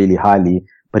value him really highly.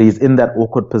 But he's in that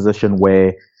awkward position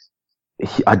where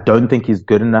I don't think he's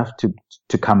good enough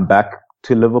to come back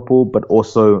to Liverpool, but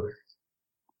also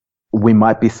we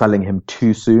might be selling him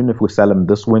too soon if we sell him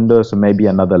this window. So maybe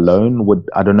another loan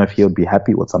I don't know if he would be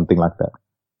happy with something like that.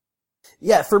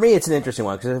 Yeah, for me, it's an interesting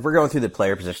one, because if we're going through the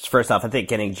player positions, first off, I think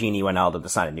getting Gini Wijnaldum to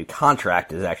sign a new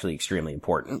contract is actually extremely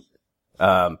important,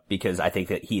 because I think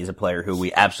that he is a player who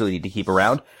we absolutely need to keep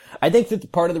around. I think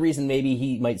that part of the reason maybe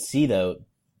he might see, though,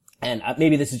 and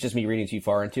maybe this is just me reading too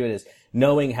far into it, is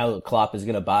knowing how Klopp is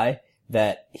going to buy,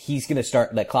 that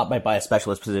Klopp might buy a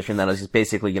specialist position that is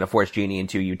basically going to force Gini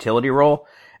into a utility role.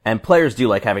 And players do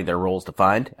like having their roles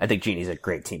defined. I think Gini's a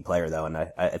great team player, though, and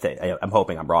I'm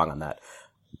hoping I'm wrong on that.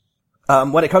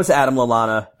 When it comes to Adam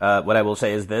Lallana, what I will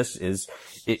say is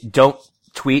don't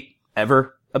tweet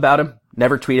ever about him.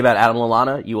 Never tweet about Adam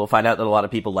Lallana. You will find out that a lot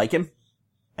of people like him,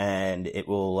 and it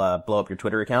will blow up your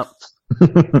Twitter account.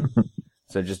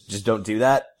 So just don't do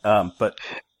that. But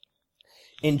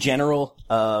in general,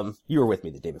 you were with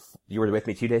me the day before. You were with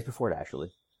me 2 days before it,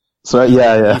 actually. So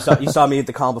yeah. You saw me at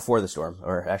the calm before the storm,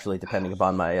 or actually, depending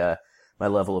upon my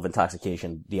level of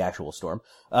intoxication, the actual storm.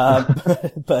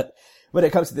 But when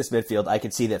it comes to this midfield, I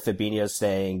could see that Fabinho's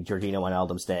staying, Jorginho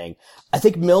Wijnaldum staying. I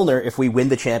think Milner, if we win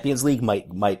the Champions League,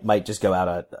 might just go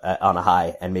out on a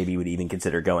high, and maybe would even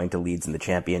consider going to Leeds in the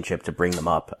Championship to bring them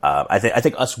up. I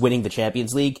think us winning the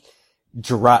Champions League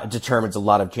determines a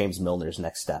lot of James Milner's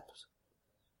next steps.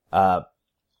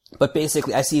 But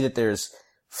basically, I see that there's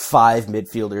 5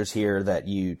 midfielders here that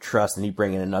you trust, and you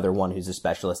bring in another one who's a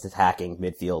specialist attacking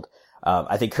midfield.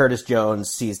 I think Curtis Jones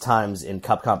sees times in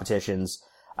cup competitions.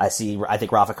 I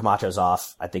think Rafa Camacho's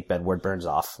off. I think Ben Woodburn's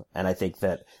off. And I think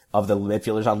that of the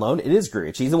midfielders on loan, it is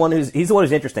Grujic. He's the one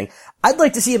who's interesting. I'd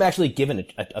like to see him actually given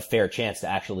a fair chance to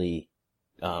actually,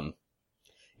 get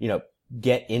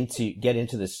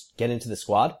into the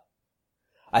squad.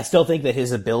 I still think that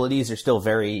his abilities are still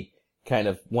very kind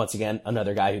of, once again,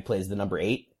 another guy who plays the number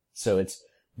 8. So it's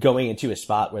going into a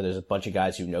spot where there's a bunch of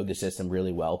guys who know the system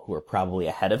really well who are probably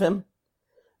ahead of him.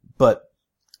 But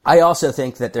I also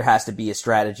think that there has to be a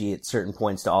strategy at certain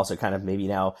points to also kind of maybe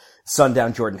now sun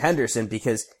down Jordan Henderson,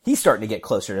 because he's starting to get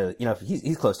closer to,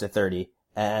 he's close to 30,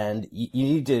 and you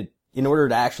need to, in order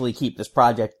to actually keep this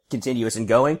project continuous and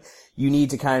going, you need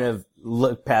to kind of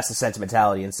look past the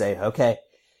sentimentality and say, okay,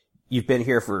 you've been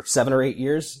here for 7 or 8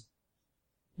 years.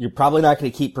 You're probably not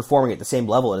going to keep performing at the same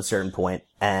level at a certain point,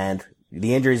 and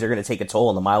the injuries are going to take a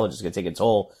toll, and the mileage is going to take a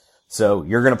toll. So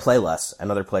you're going to play less, and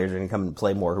other players are going to come and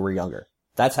play more who are younger.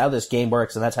 That's how this game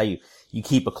works, and that's how you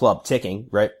keep a club ticking,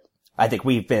 right? I think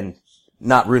we've been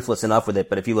not ruthless enough with it,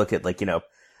 but if you look at,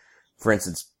 for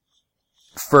instance,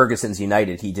 Ferguson's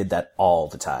United, he did that all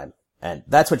the time. And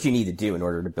that's what you need to do in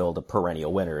order to build a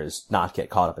perennial winner, is not get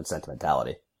caught up in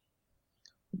sentimentality.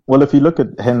 Well, if you look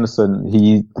at Henderson,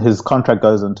 his contract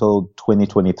goes until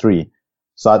 2023.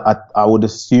 So I would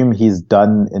assume he's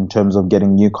done in terms of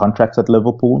getting new contracts at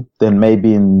Liverpool. Then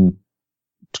maybe in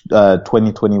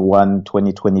 2021,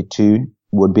 2022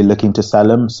 would be looking to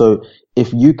sell him. So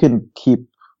if you can keep,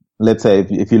 let's say,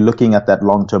 if you're looking at that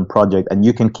long-term project and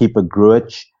you can keep a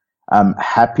Grujic,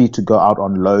 happy to go out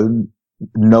on loan,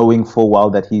 knowing full well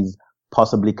that he's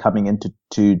possibly coming in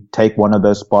to take one of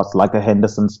those spots, like a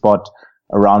Henderson spot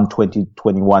around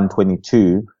 2021,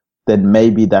 22, then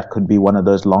maybe that could be one of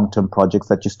those long-term projects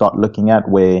that you start looking at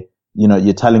where,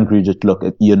 you're telling Grujic, look,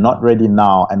 you're not ready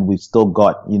now, and we've still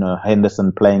got,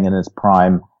 Henderson playing in his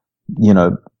prime,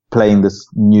 playing this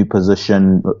new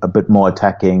position, a bit more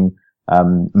attacking,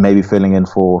 maybe filling in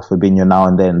for Fabinho now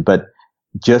and then, but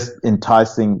just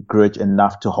enticing Grujic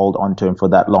enough to hold on to him for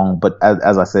that long. But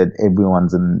as I said,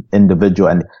 everyone's an individual,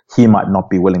 and he might not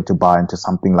be willing to buy into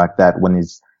something like that when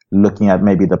he's looking at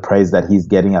maybe the praise that he's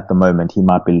getting at the moment. He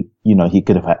might be, he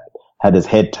could have had his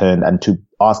head turned, and to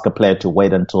ask a player to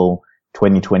wait until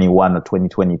 2021 or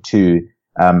 2022,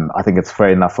 I think it's fair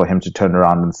enough for him to turn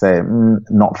around and say,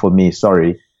 not for me,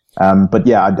 sorry. But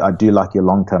yeah, I do like your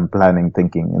long-term planning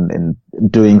thinking in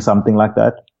doing something like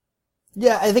that.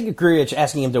 Yeah, I think Grujic,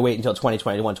 asking him to wait until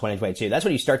 2021, 2022, that's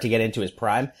when you start to get into his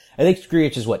prime. I think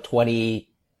Grujic is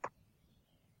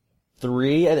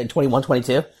 23? I think 21,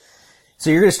 22. So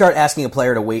you're going to start asking a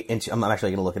player to wait into, I'm actually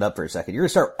going to look it up for a second. You're going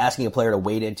to start asking a player to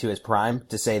wait into his prime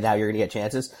to say now you're going to get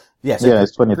chances. Yeah, so yeah,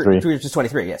 it's 23. Grujic is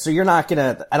 23, yeah. So you're not going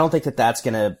to, I don't think that's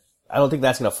going to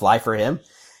fly for him,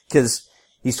 because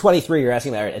he's 23, you're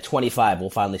asking that at 25,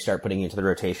 we'll finally start putting you into the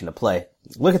rotation to play.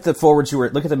 Look at the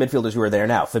midfielders who are there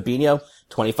now. Fabinho,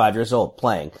 25 years old,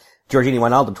 playing. Jorginho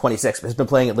Wijnaldum, 26, has been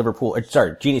playing at Liverpool,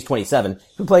 Gini's 27,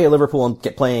 he's been playing at Liverpool and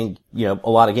playing, a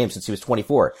lot of games since he was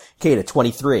 24. Keita,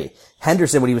 23.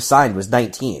 Henderson, when he was signed, was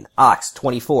 19. Ox,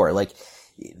 24. You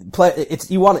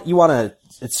want to,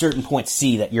 at certain points,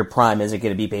 see that your prime isn't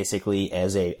going to be basically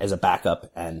as a backup,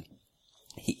 and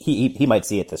he might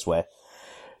see it this way.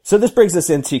 So this brings us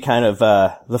into kind of,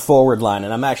 the forward line,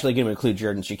 and I'm actually going to include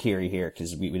Xherdan Shaqiri here,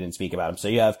 because we didn't speak about him. So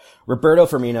you have Roberto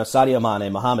Firmino, Sadio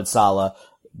Mane, Mohamed Salah,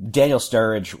 Daniel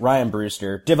Sturridge, Ryan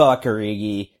Brewster, Divock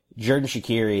Origi, Xherdan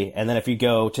Shaqiri, and then if you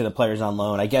go to the players on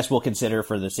loan, I guess we'll consider,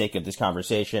 for the sake of this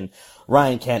conversation,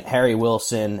 Ryan Kent, Harry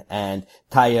Wilson, and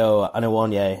Tayo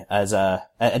Anawonye as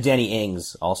Danny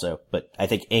Ings also. But I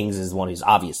think Ings is the one who's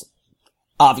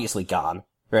obviously gone,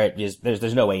 right?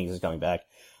 There's no way Ings is coming back.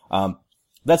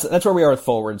 That's where we are with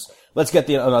forwards. Let's get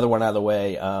another one out of the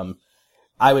way.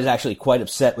 I was actually quite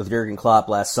upset with Jurgen Klopp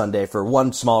last Sunday for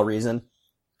one small reason,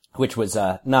 which was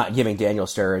not giving Daniel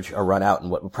Sturridge a run out in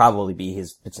what would probably be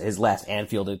his last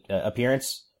Anfield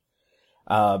appearance.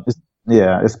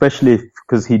 Yeah, especially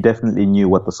because he definitely knew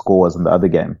what the score was in the other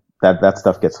game. That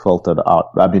stuff gets filtered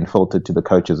out. Filtered to the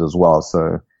coaches as well.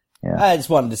 So yeah, I just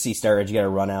wanted to see Sturridge get a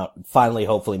run out. Finally,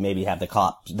 hopefully, maybe have the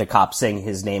cop sing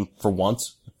his name for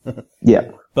once.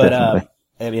 Yeah, but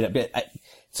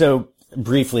so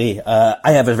briefly,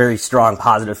 I have a very strong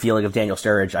positive feeling of Daniel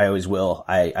Sturridge. I always will.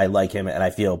 I like him, and I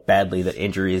feel badly that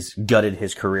injuries gutted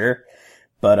his career.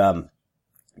 But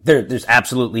there's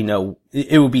absolutely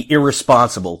it would be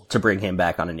irresponsible to bring him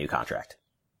back on a new contract.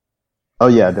 Oh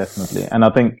yeah, definitely. And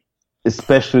I think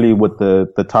especially with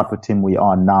the type of team we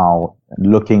are now,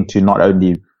 looking to not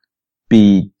only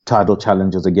be title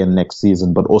challengers again next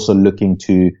season, but also looking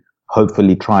to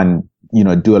hopefully try and,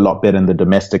 do a lot better in the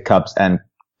domestic cups and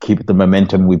keep the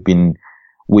momentum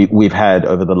we've had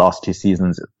over the last 2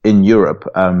 seasons in Europe.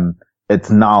 It's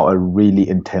now a really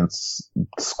intense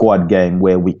squad game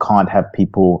where we can't have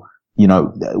people,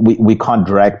 we can't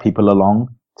drag people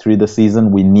along through the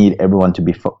season. We need everyone to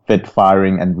be fit,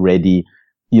 firing and ready,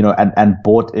 and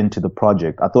bought into the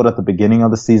project. I thought at the beginning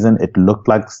of the season, it looked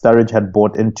like Sturridge had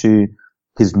bought into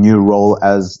his new role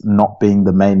as not being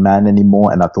the main man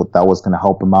anymore. And I thought that was going to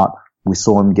help him out. We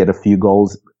saw him get a few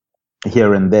goals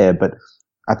here and there, but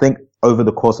I think over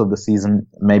the course of the season,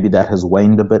 maybe that has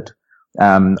waned a bit.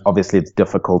 Obviously it's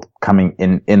difficult coming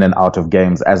in and out of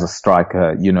games as a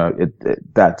striker.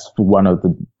 That's one of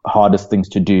the hardest things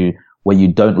to do, where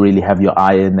you don't really have your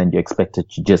eye in and you're expected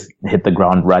to just hit the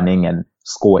ground running and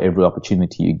score every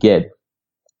opportunity you get.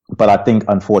 But I think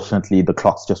unfortunately the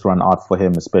clock's just run out for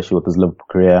him, especially with his Liverpool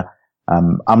career.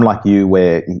 I'm like you,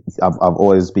 where I've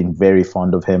always been very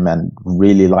fond of him and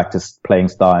really liked his playing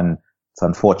style, and it's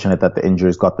unfortunate that the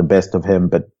injuries got the best of him.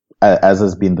 But as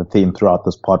has been the theme throughout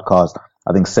this podcast,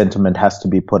 I think sentiment has to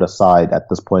be put aside at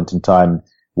this point in time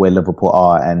where Liverpool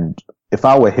are. And if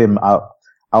I were him, I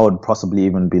would possibly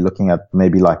even be looking at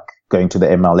maybe like going to the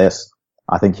MLS.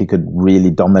 I think he could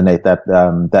really dominate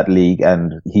that league,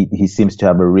 and he seems to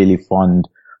have a really fond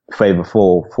favor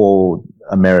for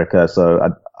America. So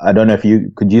I don't know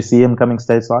if could you see him coming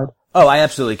stateside? Oh, I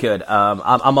absolutely could.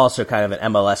 I'm also kind of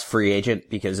an MLS free agent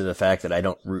because of the fact that I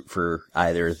don't root for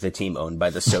either the team owned by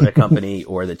the soda company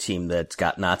or the team that's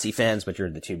got Nazi fans, which are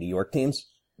the 2 New York teams.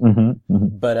 Mm-hmm,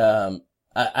 mm-hmm. But,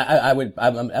 I'm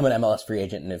an MLS free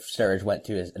agent, and if Sturridge went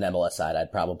to an MLS side,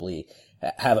 I'd probably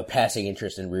have a passing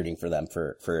interest in rooting for them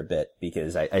for a bit,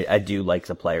 because I do like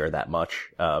the player that much.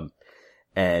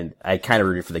 And I kind of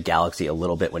rooted for the Galaxy a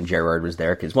little bit when Gerrard was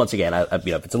there, because once again, if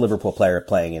it's a Liverpool player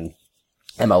playing in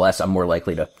MLS, I'm more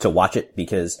likely to watch it,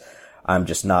 because I'm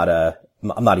not a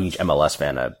huge MLS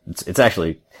fan.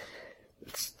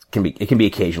 It can be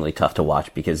occasionally tough to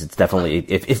watch, because it's definitely,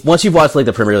 if once you've watched like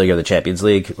the Premier League or the Champions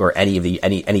League or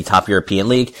any top European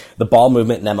league, the ball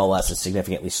movement in MLS is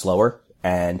significantly slower.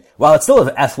 And while it's still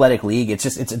an athletic league, it's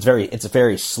a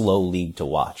very slow league to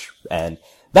watch. And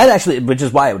that actually, which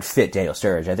is why it would fit Daniel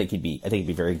Sturridge. I think he'd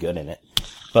be very good in it.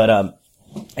 But,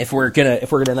 if we're gonna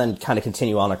then kind of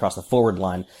continue on across the forward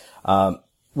line,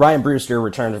 Ryan Brewster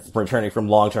returning from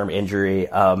long-term injury.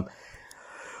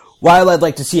 While I'd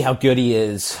like to see how good he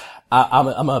is,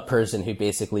 I'm a person who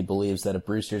basically believes that if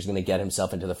Brewster's going to get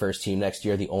himself into the first team next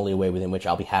year, the only way within which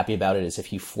I'll be happy about it is if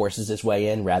he forces his way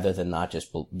in, rather than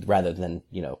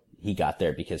he got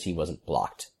there because he wasn't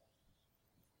blocked.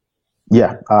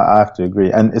 Yeah, I have to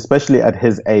agree. And especially at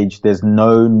his age, there's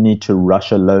no need to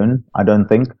rush a loan, I don't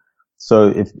think.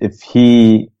 So if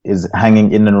he is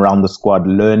hanging in and around the squad,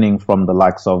 learning from the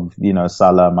likes of,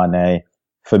 Salah, Mane,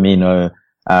 Firmino,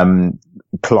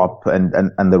 Klopp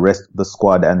and the rest of the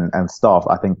squad and staff,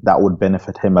 I think that would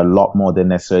benefit him a lot more than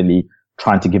necessarily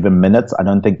trying to give him minutes. I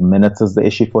don't think minutes is the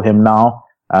issue for him now,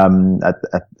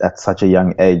 at such a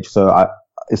young age. So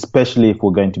especially if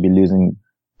we're going to be losing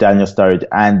Daniel Sturridge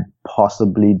and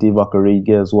possibly Divock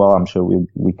Origi as well. I'm sure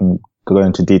we can go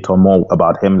into detail more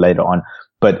about him later on.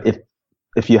 But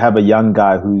if you have a young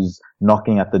guy who's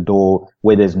knocking at the door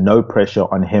where there's no pressure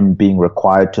on him being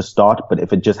required to start, but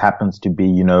if it just happens to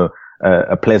be,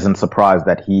 a pleasant surprise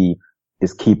that he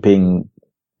is keeping,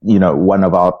 one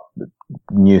of our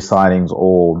new signings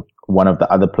or one of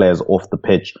the other players off the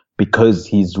pitch because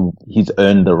he's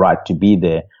earned the right to be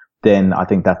there, then I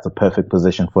think that's the perfect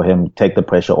position for him. Take the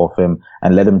pressure off him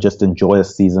and let him just enjoy a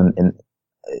season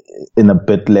in a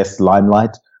bit less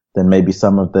limelight than maybe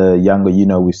some of the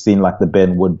younger, we've seen like the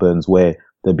Ben Woodburns where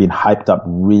they've been hyped up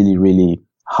really, really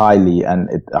highly, and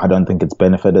I don't think it's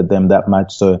benefited them that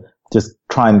much. So just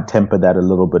try and temper that a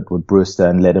little bit with Brewster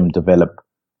and let him develop,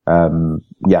 in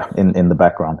the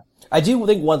background. I do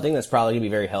think one thing that's probably going to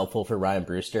be very helpful for Ryan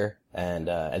Brewster, and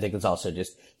I think this also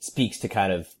just speaks to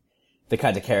kind of the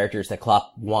kinds of characters that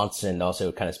Klopp wants, and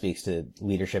also kind of speaks to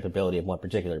leadership ability of one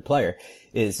particular player,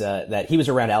 is that he was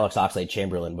around Alex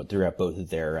Oxlade-Chamberlain throughout both of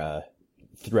their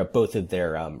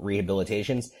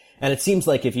rehabilitations. And it seems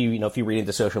like if you read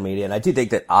into social media, and I do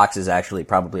think that Ox is actually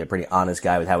probably a pretty honest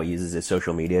guy with how he uses his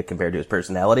social media compared to his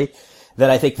personality. then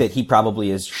I think that he probably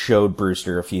has showed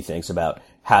Brewster a few things about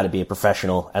how to be a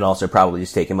professional and also probably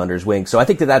just take him under his wing. So I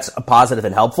think that that's a positive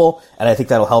and helpful, and I think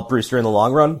that'll help Brewster in the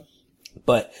long run.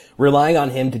 But relying on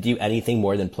him to do anything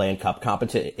more than play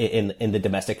in in the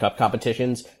domestic cup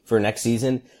competitions for next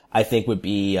season, I think would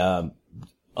be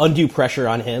undue pressure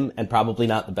on him and probably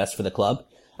not the best for the club.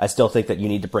 I still think that you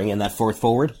need to bring in that fourth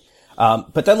forward.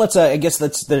 But then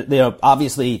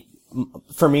obviously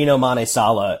Firmino, Mane,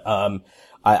 Salah.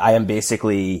 I am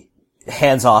basically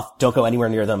hands off. Don't go anywhere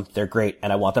near them. They're great,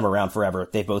 and I want them around forever.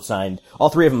 They've both signed. All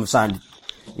three of them have signed,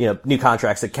 new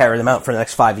contracts that carry them out for the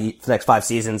next 5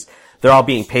 seasons. They're all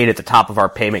being paid at the top of our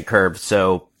payment curve.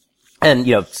 So, and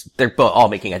they're both all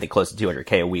making, I think, close to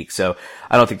 $200K a week. So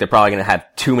I don't think they're probably going to have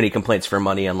too many complaints for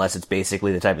money unless it's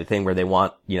basically the type of thing where they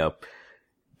want,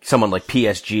 someone like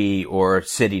PSG or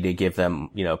City to give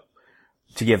them,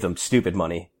 stupid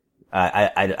money.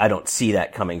 I don't see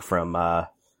that coming from, I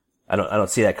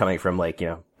don't see that coming from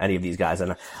any of these guys.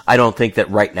 And I don't think that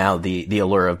right now the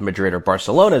allure of Madrid or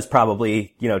Barcelona is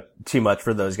probably, too much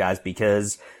for those guys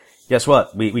because guess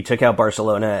what? We took out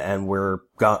Barcelona and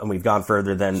we've gone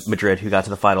further than Madrid, who got to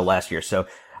the final last year. So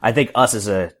I think us as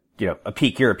a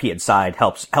peak European side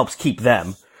helps keep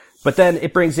them. But then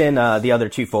it brings in, the other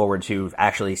two forwards who've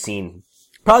actually seen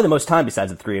probably the most time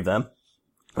besides the three of them,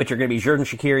 which are going to be Xherdan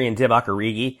Shaqiri and Divock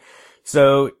Origi.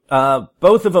 So,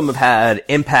 both of them have had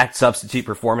impact substitute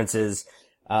performances.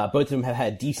 Both of them have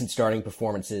had decent starting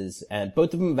performances, and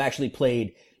both of them have actually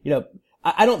played,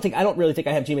 I don't really think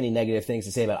I have too many negative things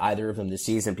to say about either of them this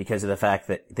season because of the fact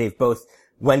that they've both,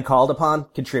 when called upon,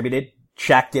 contributed.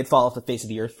 Shaq did fall off the face of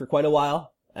the earth for quite a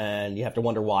while, and you have to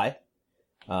wonder why.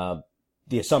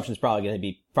 The assumption is probably going to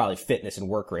be fitness and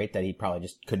work rate that he probably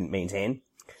just couldn't maintain.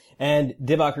 And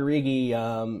Divock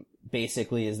Origi,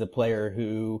 basically is the player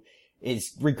who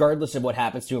is, regardless of what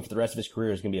happens to him for the rest of his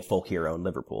career, is going to be a folk hero in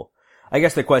Liverpool. I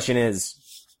guess the question is,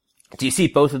 do you see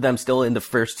both of them still in the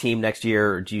first team next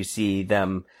year, or do you see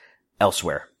them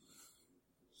elsewhere?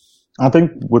 I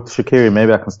think with Shaqiri,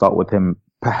 maybe I can start with him.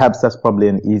 Perhaps that's probably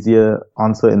an easier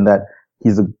answer in that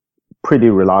he's a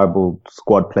pretty reliable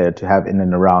squad player to have in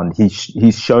and around.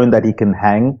 He's shown that he can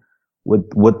hang with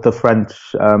the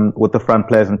front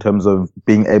players in terms of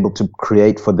being able to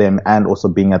create for them and also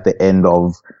being at the end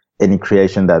of any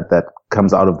creation that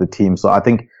comes out of the team. So I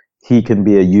think he can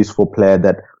be a useful player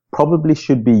that probably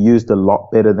should be used a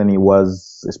lot better than he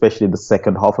was, especially the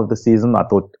second half of the season. I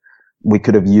thought we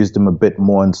could have used him a bit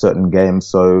more in certain games.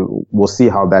 So we'll see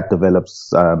how that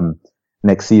develops,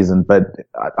 next season. But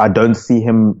I don't see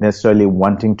him necessarily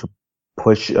wanting to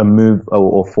push a move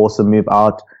or force a move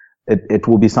out. It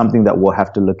will be something that we'll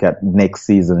have to look at next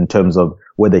season in terms of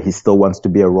whether he still wants to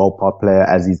be a role part player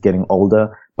as he's getting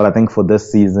older. But I think for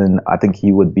this season, I think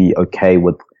he would be okay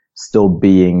with still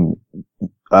being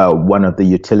one of the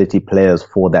utility players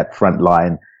for that front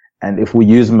line. And if we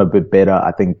use him a bit better,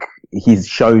 I think he's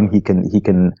shown he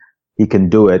can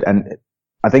do it. And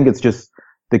I think it's just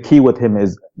the key with him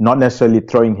is not necessarily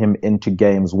throwing him into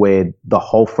games where the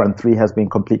whole front three has been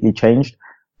completely changed,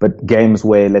 but games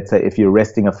where, let's say, if you're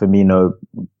resting a Firmino,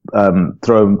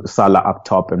 throw Salah up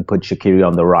top and put Shaqiri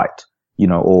on the right,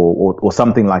 or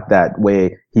something like that,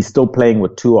 where he's still playing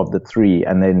with two of the three,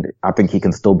 and then I think he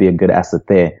can still be a good asset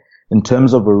there. In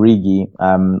terms of Origi,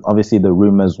 obviously the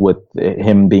rumors with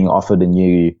him being offered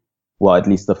at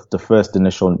least the first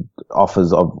initial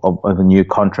offers of a new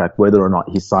contract, whether or not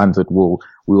he signs it, we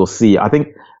will see. I think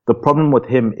the problem with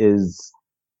him is,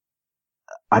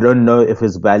 I don't know if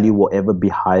his value will ever be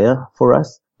higher for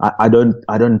us. I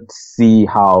don't see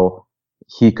how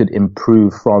he could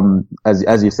improve from,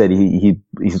 as you said,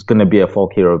 he's going to be a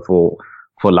folk hero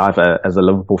for life as a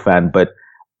Liverpool fan, but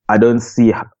I don't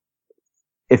see,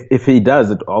 if he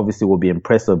does, it obviously will be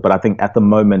impressive, but I think at the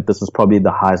moment, this is probably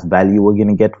the highest value we're going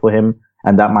to get for him.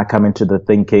 And that might come into the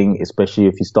thinking, especially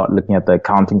if you start looking at the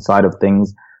accounting side of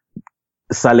things.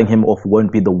 Selling him off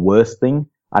won't be the worst thing.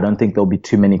 I don't think there'll be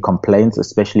too many complaints,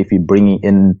 especially if you're bringing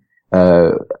in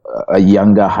a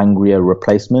younger, hungrier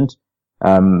replacement,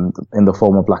 in the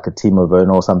form of like a Timo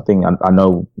Werner or something. I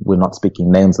know we're not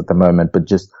speaking names at the moment, but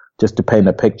just to paint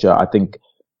a picture, I think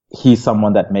he's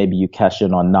someone that maybe you cash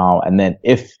in on now. And then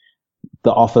if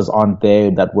the offers aren't there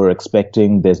that we're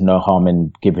expecting, there's no harm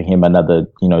in giving him another,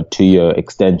 2-year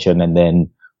extension and then,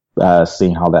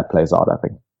 seeing how that plays out, I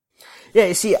think. Yeah,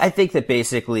 you see, I think that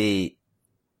basically,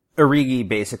 Origi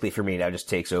basically for me now just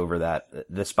takes over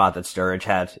the spot that Sturridge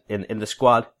had in the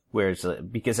squad, whereas,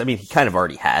 because, he kind of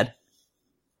already had.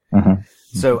 Mm-hmm.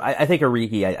 So I think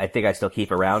Origi, I think I still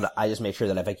keep around. I just make sure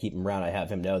that if I keep him around, I have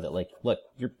him know that, look,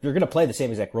 you're going to play the same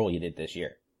exact role you did this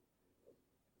year.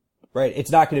 right?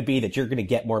 It's not going to be that you're going to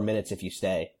get more minutes if you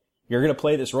stay. You're going to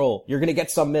play this role. You're going to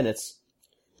get some minutes.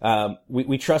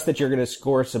 We trust that you're going to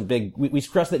score some big, we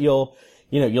trust that you'll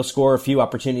score a few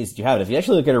opportunities that you have. And if you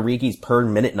actually look at Origi's per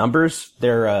minute numbers,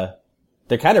 they're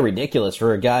kind of ridiculous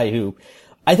for a guy who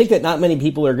I think that not many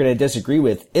people are going to disagree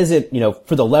with isn't,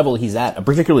 for the level he's at, a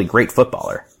particularly great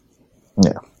footballer.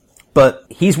 Yeah. But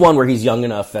he's one where he's young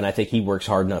enough, and I think he works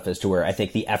hard enough as to where I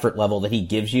think the effort level that he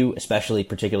gives you, especially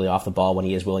particularly off the ball when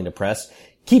he is willing to press,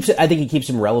 I think he keeps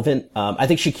him relevant. I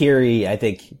think Shaqiri, I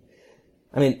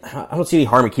don't see any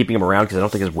harm in keeping him around because I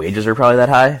don't think his wages are probably that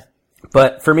high.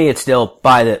 But for me, it's still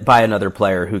buy another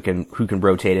player who can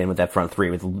rotate in with that front three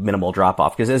with minimal drop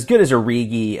off. Because as good as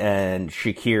Origi and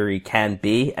Shaqiri can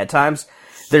be at times,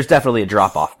 there's definitely a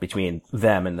drop off between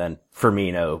them and then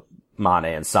Firmino, Mane,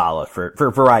 and Salah for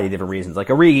a variety of different reasons. Like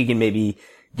Origi can maybe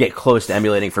get close to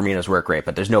emulating Firmino's work rate,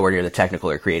 but there's nowhere near the technical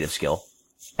or creative skill.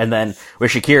 And then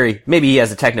with Shaqiri, maybe he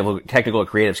has a technical or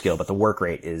creative skill, but the work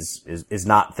rate is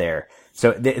not there.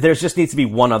 So there just needs to be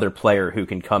one other player who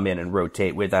can come in and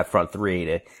rotate with that front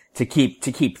three to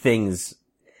keep things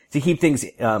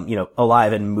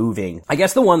alive and moving. I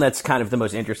guess the one that's kind of the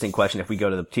most interesting question if we go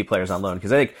to the two players on loan,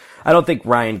 because I don't think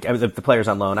the players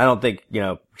on loan, I don't think,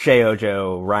 Shea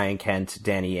Ojo, Ryan Kent,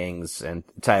 Danny Ings, and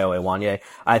Tayo Iwanye,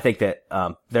 I think that,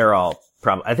 they're all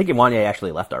I think Iwanye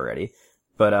actually left already,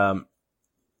 but,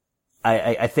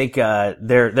 I think,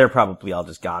 they're probably all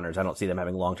just goners. I don't see them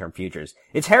having long-term futures.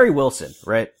 It's Harry Wilson,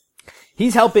 right?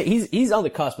 He's on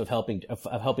the cusp of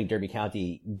helping Derby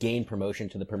County gain promotion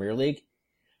to the Premier League.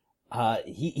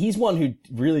 He's one who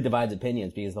really divides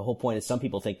opinions because the whole point is some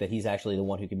people think that he's actually the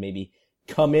one who can maybe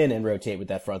come in and rotate with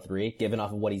that front three, given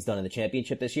off of what he's done in the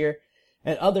championship this year.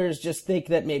 And others just think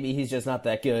that maybe he's just not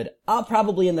that good. I'm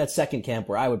probably in that second camp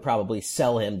where I would probably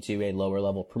sell him to a lower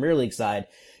level Premier League side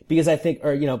because I think,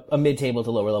 or, a mid-table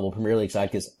to lower level Premier League side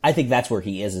because I think that's where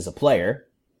he is as a player.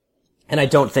 And I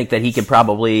don't think that he can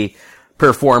probably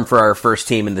perform for our first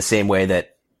team in the same way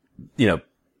that,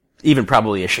 even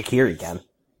probably a Shaqiri can.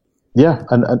 Yeah.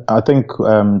 And I think,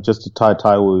 just to tie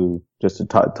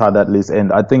that loose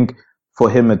end, I think for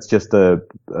him, it's just a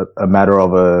matter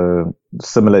of a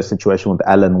similar situation with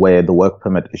Alan where the work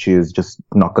permit issue is just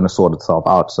not going to sort itself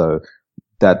out. So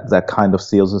that kind of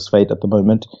seals his fate at the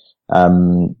moment.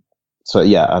 So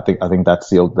yeah, I think that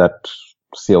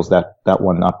seals that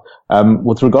one up.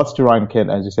 With regards to Ryan Kent,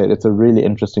 as you said, it's a really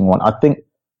interesting one. I think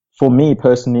for me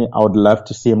personally, I would love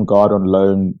to see him go out on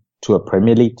loan to a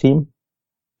Premier League team.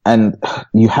 And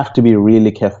you have to be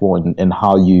really careful in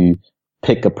how you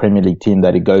pick a Premier League team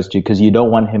that he goes to, because you don't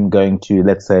want him going to,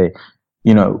 let's say,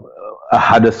 a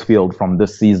Huddersfield from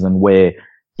this season where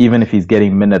even if he's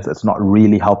getting minutes, it's not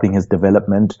really helping his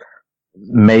development.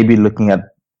 Maybe looking at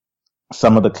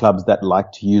some of the clubs that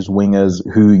like to use wingers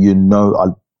who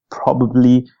are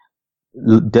probably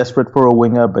desperate for a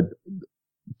winger, but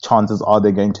chances are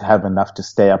they're going to have enough to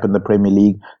stay up in the Premier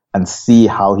League, and see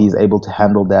how he's able to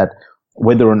handle that.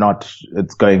 Whether or not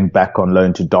it's going back on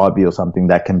loan to Derby or something,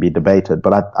 that can be debated.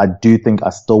 But I do think I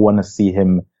still want to see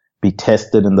him be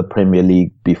tested in the Premier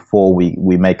League before we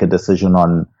make a decision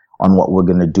on what we're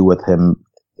going to do with him.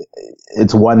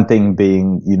 It's one thing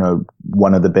being,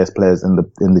 one of the best players in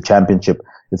the Championship.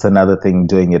 It's another thing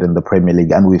doing it in the Premier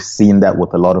League. And we've seen that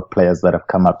with a lot of players that have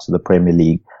come up to the Premier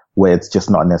League where it's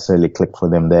just not necessarily clicked for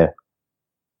them there.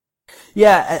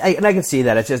 Yeah, and I can see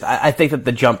that. It's just, I think that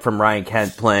the jump from Ryan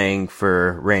Kent playing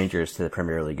for Rangers to the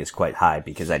Premier League is quite high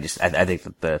because I think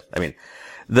that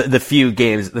the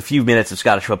few minutes of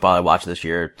Scottish football I watched this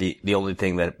year, the only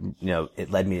thing that,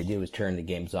 it led me to do was turn the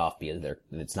games off because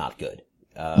it's not good.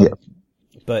 Yeah.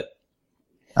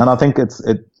 And I think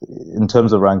in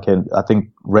terms of Ryan Kent, I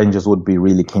think Rangers would be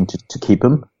really keen to keep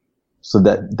him so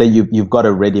that you've got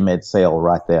a ready-made sale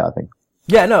right there, I think.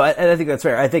 Yeah, no, I think that's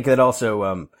fair. I think that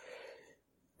also,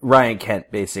 Ryan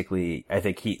Kent basically, I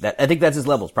think that's his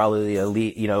levels, probably the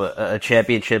elite, a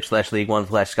championship / League One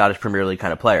 / Scottish Premier League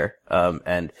kind of player.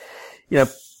 And,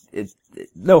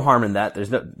 no harm in that.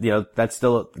 There's no, it's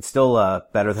still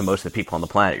better than most of the people on the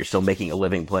planet. You're still making a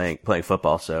living playing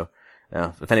football. So,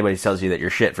 if anybody tells you that you're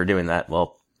shit for doing that,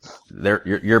 well,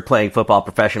 you're playing football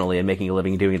professionally and making a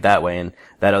living doing it that way. And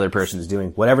that other person is doing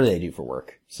whatever they do for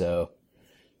work. So,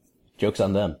 joke's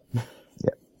on them.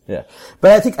 Yeah.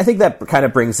 But I think that kind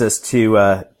of brings us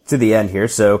to the end here.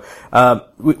 So,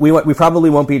 we probably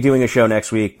won't be doing a show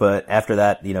next week, but after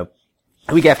that,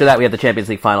 a week after that, we have the Champions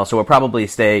League final. So we'll probably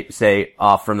stay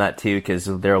off from that too, because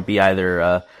there'll be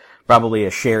either, probably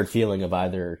a shared feeling of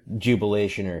either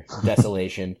jubilation or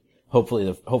desolation. Hopefully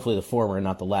the former and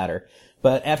not the latter.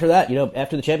 But after that,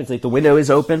 after the Champions League, the window is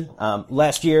open.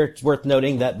 Last year, it's worth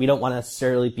noting that we don't want to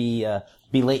necessarily be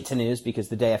late to news because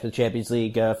the day after the Champions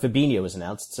League, Fabinho was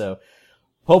announced. So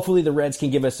hopefully the Reds can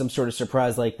give us some sort of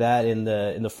surprise like that in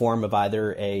the form of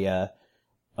either a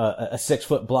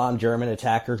 6-foot blonde German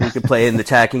attacker who could play in the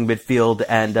attacking midfield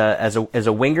and as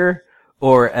a winger,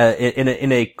 or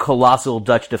in a colossal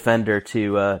Dutch defender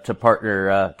to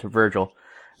partner to Virgil.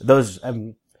 Those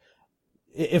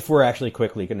if we're actually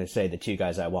quickly going to say the two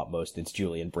guys I want most, it's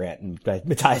Julian Brandt and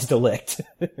Matthijs de Ligt.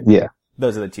 Yeah,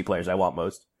 those are the two players I want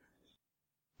most.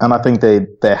 And I think they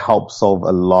help solve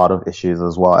a lot of issues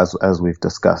as well, as we've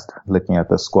discussed, looking at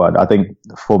the squad. I think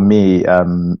for me,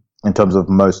 in terms of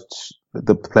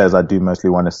the players I do mostly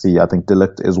want to see, I think De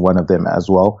Ligt is one of them as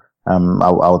well.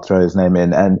 I'll throw his name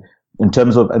in. And in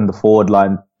terms of in the forward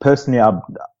line, personally,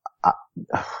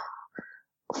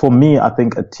 for me, I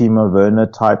think a Timo Werner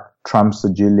type trumps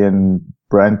a Julian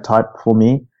Brandt type for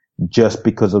me, just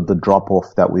because of the drop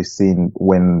off that we've seen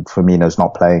when Firmino's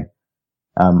not playing.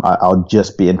 I'll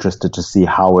just be interested to see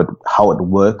how it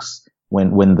works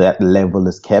when that level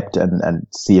is kept and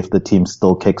see if the team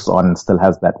still kicks on and still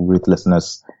has that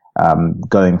ruthlessness,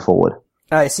 going forward.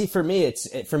 I see. For me, it's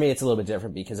a little bit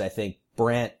different because I think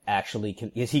Brandt actually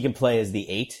he can play as the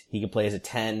 8, he can play as a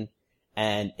 10,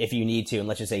 and if you need to, and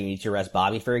let's just say you need to rest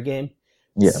Bobby for a game,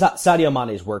 yeah. Sadio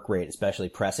Mane's work rate, especially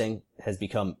pressing, has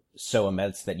become so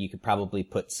immense that you could probably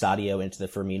put Sadio into the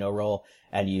Firmino role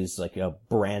and use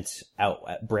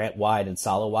Brandt wide and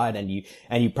Salah wide, and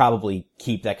you probably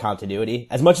keep that continuity.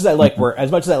 As much as I like Werner,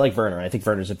 and I think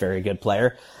Werner's a very good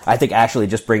player, I think actually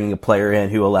just bringing a player in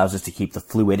who allows us to keep the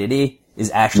fluidity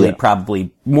is actually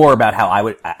probably more about how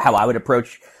I would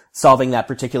approach solving that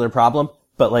particular problem.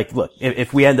 But look,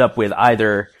 if we end up with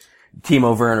either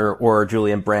Timo Werner or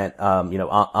Julian Brandt,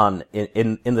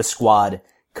 in the squad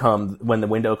come when the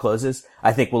window closes,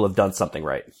 I think we'll have done something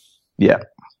right. Yeah.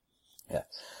 Yeah.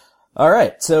 All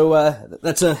right. So,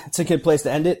 that's a good place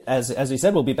to end it. As we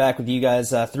said, we'll be back with you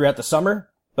guys, throughout the summer.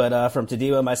 But, from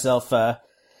Tadeo and myself,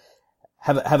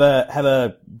 have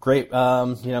a great,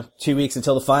 2 weeks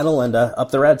until the final, and,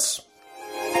 up the Reds.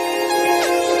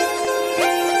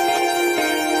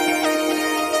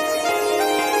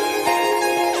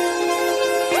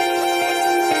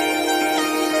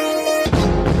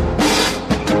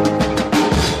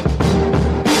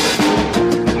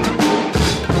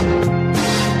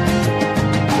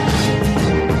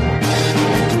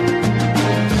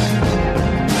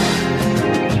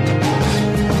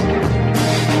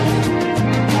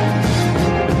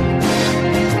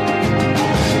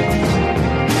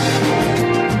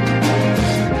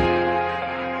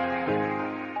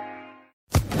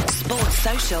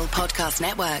 Podcast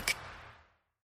Network.